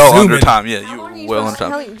was well zooming. under time. Yeah, How you long are were you well supposed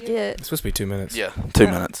under to time. tell you get? It's supposed to be 2 minutes. Yeah, 2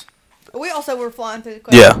 minutes. We also were flying through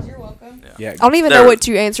the Yeah. questions. You're welcome. Yeah. I don't even There- know what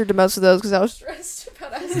you answered to most of those because I was stressed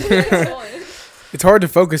about asking this one. It's hard to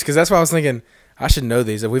focus because that's why I was thinking I should know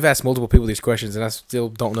these. We've asked multiple people these questions and I still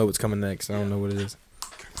don't know what's coming next. I don't know what it is.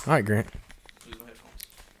 All right, Grant. You want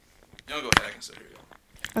to go ahead? I can sit here.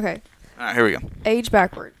 Okay. All right, here we go. Age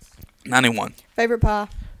backwards. 91. Favorite pie?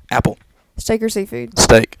 Apple. Steak or seafood?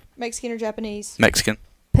 Steak. Mexican or Japanese? Mexican.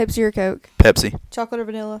 Pepsi or Coke? Pepsi. Chocolate or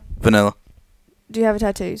vanilla? Vanilla. Do you have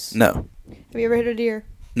tattoos? No. Have you ever hit a deer?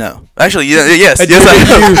 No. Actually, yes. A Yes, deer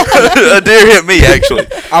I A deer hit me, actually.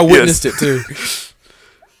 I witnessed it too.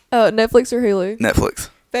 Netflix or Hulu? Netflix.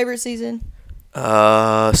 Favorite season?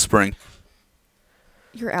 Spring.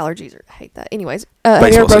 Your allergies are. I hate that. Anyways, have you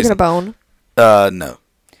ever Baseball broken season. a bone? No.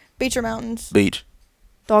 Beach or mountains? Beach.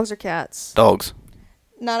 Dogs or cats? Dogs.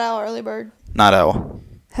 Night owl or early bird? Night owl.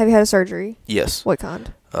 Have you had a surgery? Yes. What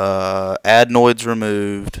kind? Adenoids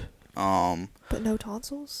removed. But no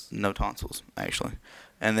tonsils? No tonsils, actually.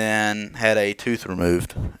 And then had a tooth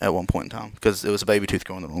removed at one point in time because it was a baby tooth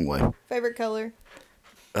going the wrong way. Favorite color?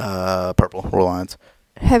 Purple. Roll lines.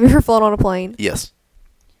 Have you ever flown on a plane? Yes.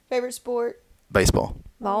 Favorite sport? Baseball.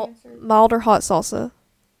 Mild or hot salsa?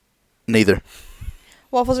 Neither.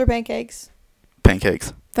 Waffles or pancakes?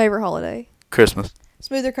 Pancakes. Favorite holiday? Christmas.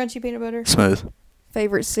 Smooth or crunchy peanut butter? Smooth.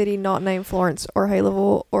 Favorite city not named Florence or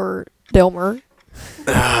Haleyville or Delmer?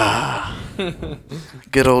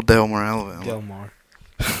 Good old Delmar, Alabama. Delmar.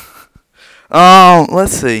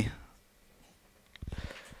 Let's see.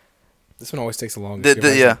 This one always takes the longest.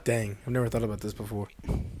 Yeah. Dang, I've never thought about this before.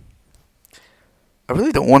 I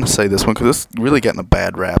really don't want to say this one because it's really gotten a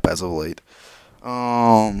bad rap as of late.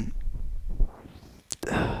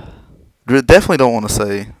 Definitely don't want to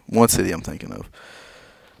say one city I'm thinking of.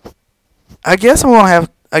 I guess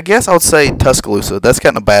I would say Tuscaloosa. That's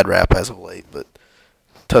gotten a bad rap as of late, but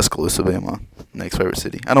Tuscaloosa being my next favorite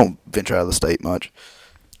city. I don't venture out of the state much.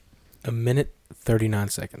 A minute 39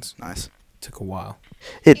 seconds. Nice. Took a while.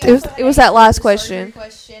 It was that last question.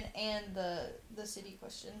 question and the city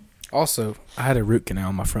question. Also, I had a root canal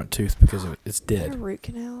on my front tooth because it's A dead. root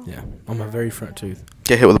canal. Yeah, on my very front tooth.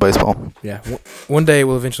 Get hit with a baseball. Yeah, one day it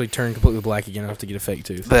will eventually turn completely black again. I'll have to get a fake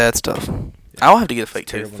tooth. That's tough. I'll have to get a fake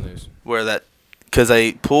Terrible tooth. news. Because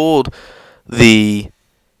they pulled it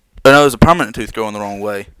was a permanent tooth going the wrong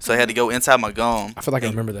way. So I had to go inside my gum. I feel like I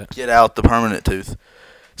and remember that. Get out the permanent tooth.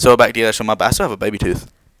 So back to get on I still have a baby tooth.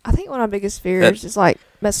 I think one of my biggest fears is like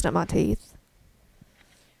messing up my teeth.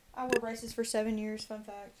 I wore braces for 7 years, fun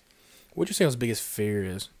fact. What'd you say his biggest fear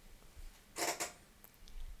is?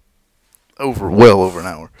 Well over an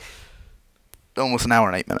hour. Almost an hour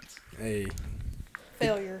and 8 minutes. Hey,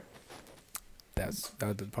 Failure. that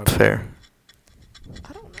would probably Fair.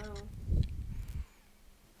 I don't know.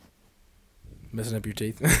 messing up your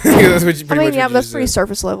teeth. That's what you I pretty mean, much yeah, what but you that's just pretty said.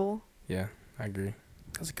 surface level. Yeah, I agree.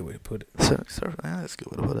 That's a good way to put it. That's a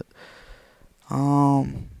good way to put it.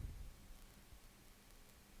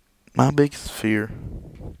 My biggest fear.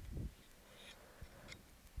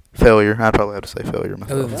 Failure. I'd probably have to say failure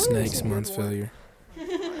myself. Other than snakes, mine's failure.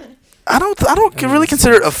 I don't really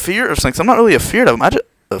consider it a fear of snakes. I'm not really afraid of them.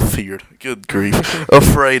 Feared. Good grief.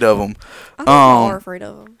 Afraid of them. I think y'all are afraid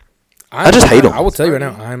of them. I just hate 'em. I will tell you right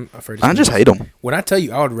now, I'm afraid of I just hate them. When I tell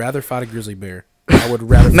you, I would rather fight a grizzly bear. I would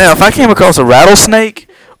rather. Now, if I came across a rattlesnake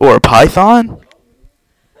or a python,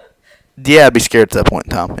 yeah, I'd be scared at that point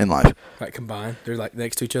in time in life. Like combined, they're like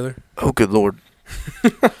next to each other. Oh, good lord.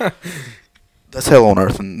 That's hell on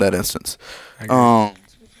earth in that instance. I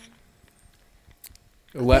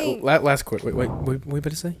agree. Last quote. Wait, what you about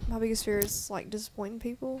to say? My biggest fear is like disappointing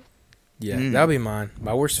people. Yeah, that'll be mine.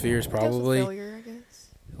 My worst fear is It goes with probably failure, I guess.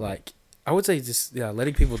 like I would say just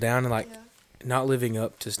letting people down and like Yeah. not living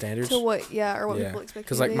up to standards. To what? Yeah, or what Yeah, people expect.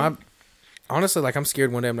 because you like to do. honestly, like I'm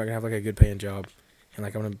scared one day I'm not gonna have like a good paying job, and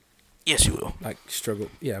like I'm gonna Yes, you will. like struggle.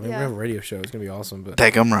 Yeah, I mean we Yeah. have a radio show. It's gonna be awesome, but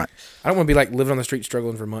Take them right. I don't want to be like living on the street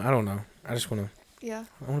struggling for money. I don't know. I just want to. Yeah.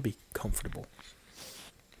 I want to be comfortable.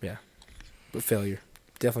 Yeah, but failure.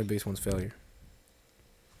 Definitely biggest one's failure.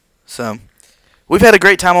 So, we've had a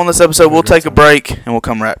great time on this episode. We'll take a break, and we'll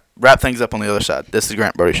come wrap things up on the other side. This is the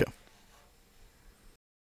Grant Brody Show.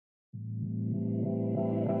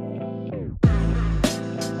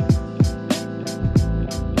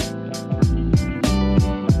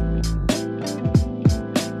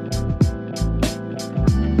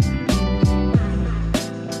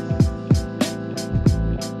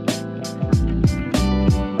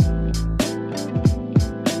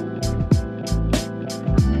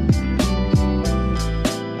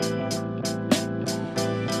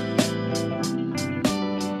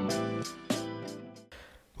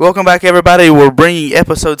 Welcome back, everybody. We're bringing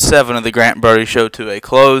episode 7 of the Grant Brody Show to a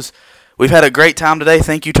close. We've had a great time today.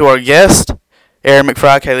 Thank you to our guest, Aaron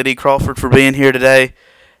McFry, Kaylee D. Crawford, for being here today.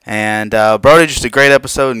 And Brody, just a great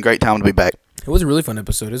episode and great time to be back. It was a really fun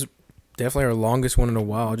episode. It's definitely our longest one in a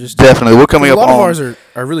while. Definitely. We're coming a up lot on of ours are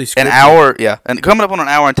really scripted. an hour. Yeah, and coming up on an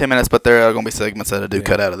hour and 10 minutes, but there are going to be segments that I do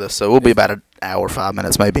cut out of this. So we'll be about an hour, 5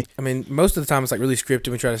 minutes maybe. I mean, most of the time it's like really scripted.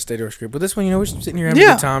 We try to stay to our script. But this one, we're just sitting here having a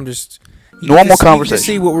good time. Just normal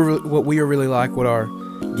conversation. You can see what we are really like, what our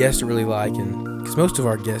guests are really like, and because most of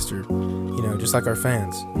our guests are, just like our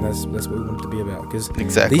fans, and that's what we want it to be about. Because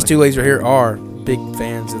exactly. These two ladies right here are big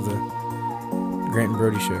fans of the Grant and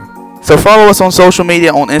Brody Show. So follow us on social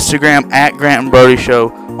media on Instagram at Grant and Brody Show,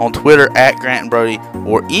 on Twitter at Grant and Brody,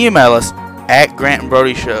 or email us at Grant and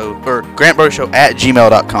Brody Show or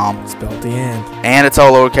grantbrodyshow@gmail.com. Spell at the end. And it's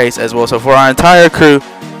all lowercase as well. So for our entire crew,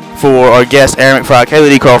 for our guest Aaron McFry, Kaylee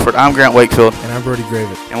D. Crawford, I'm Grant Wakefield. And I'm Brody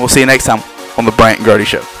Gravitt. And we'll see you next time on the Grant and Brody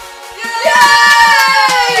Show.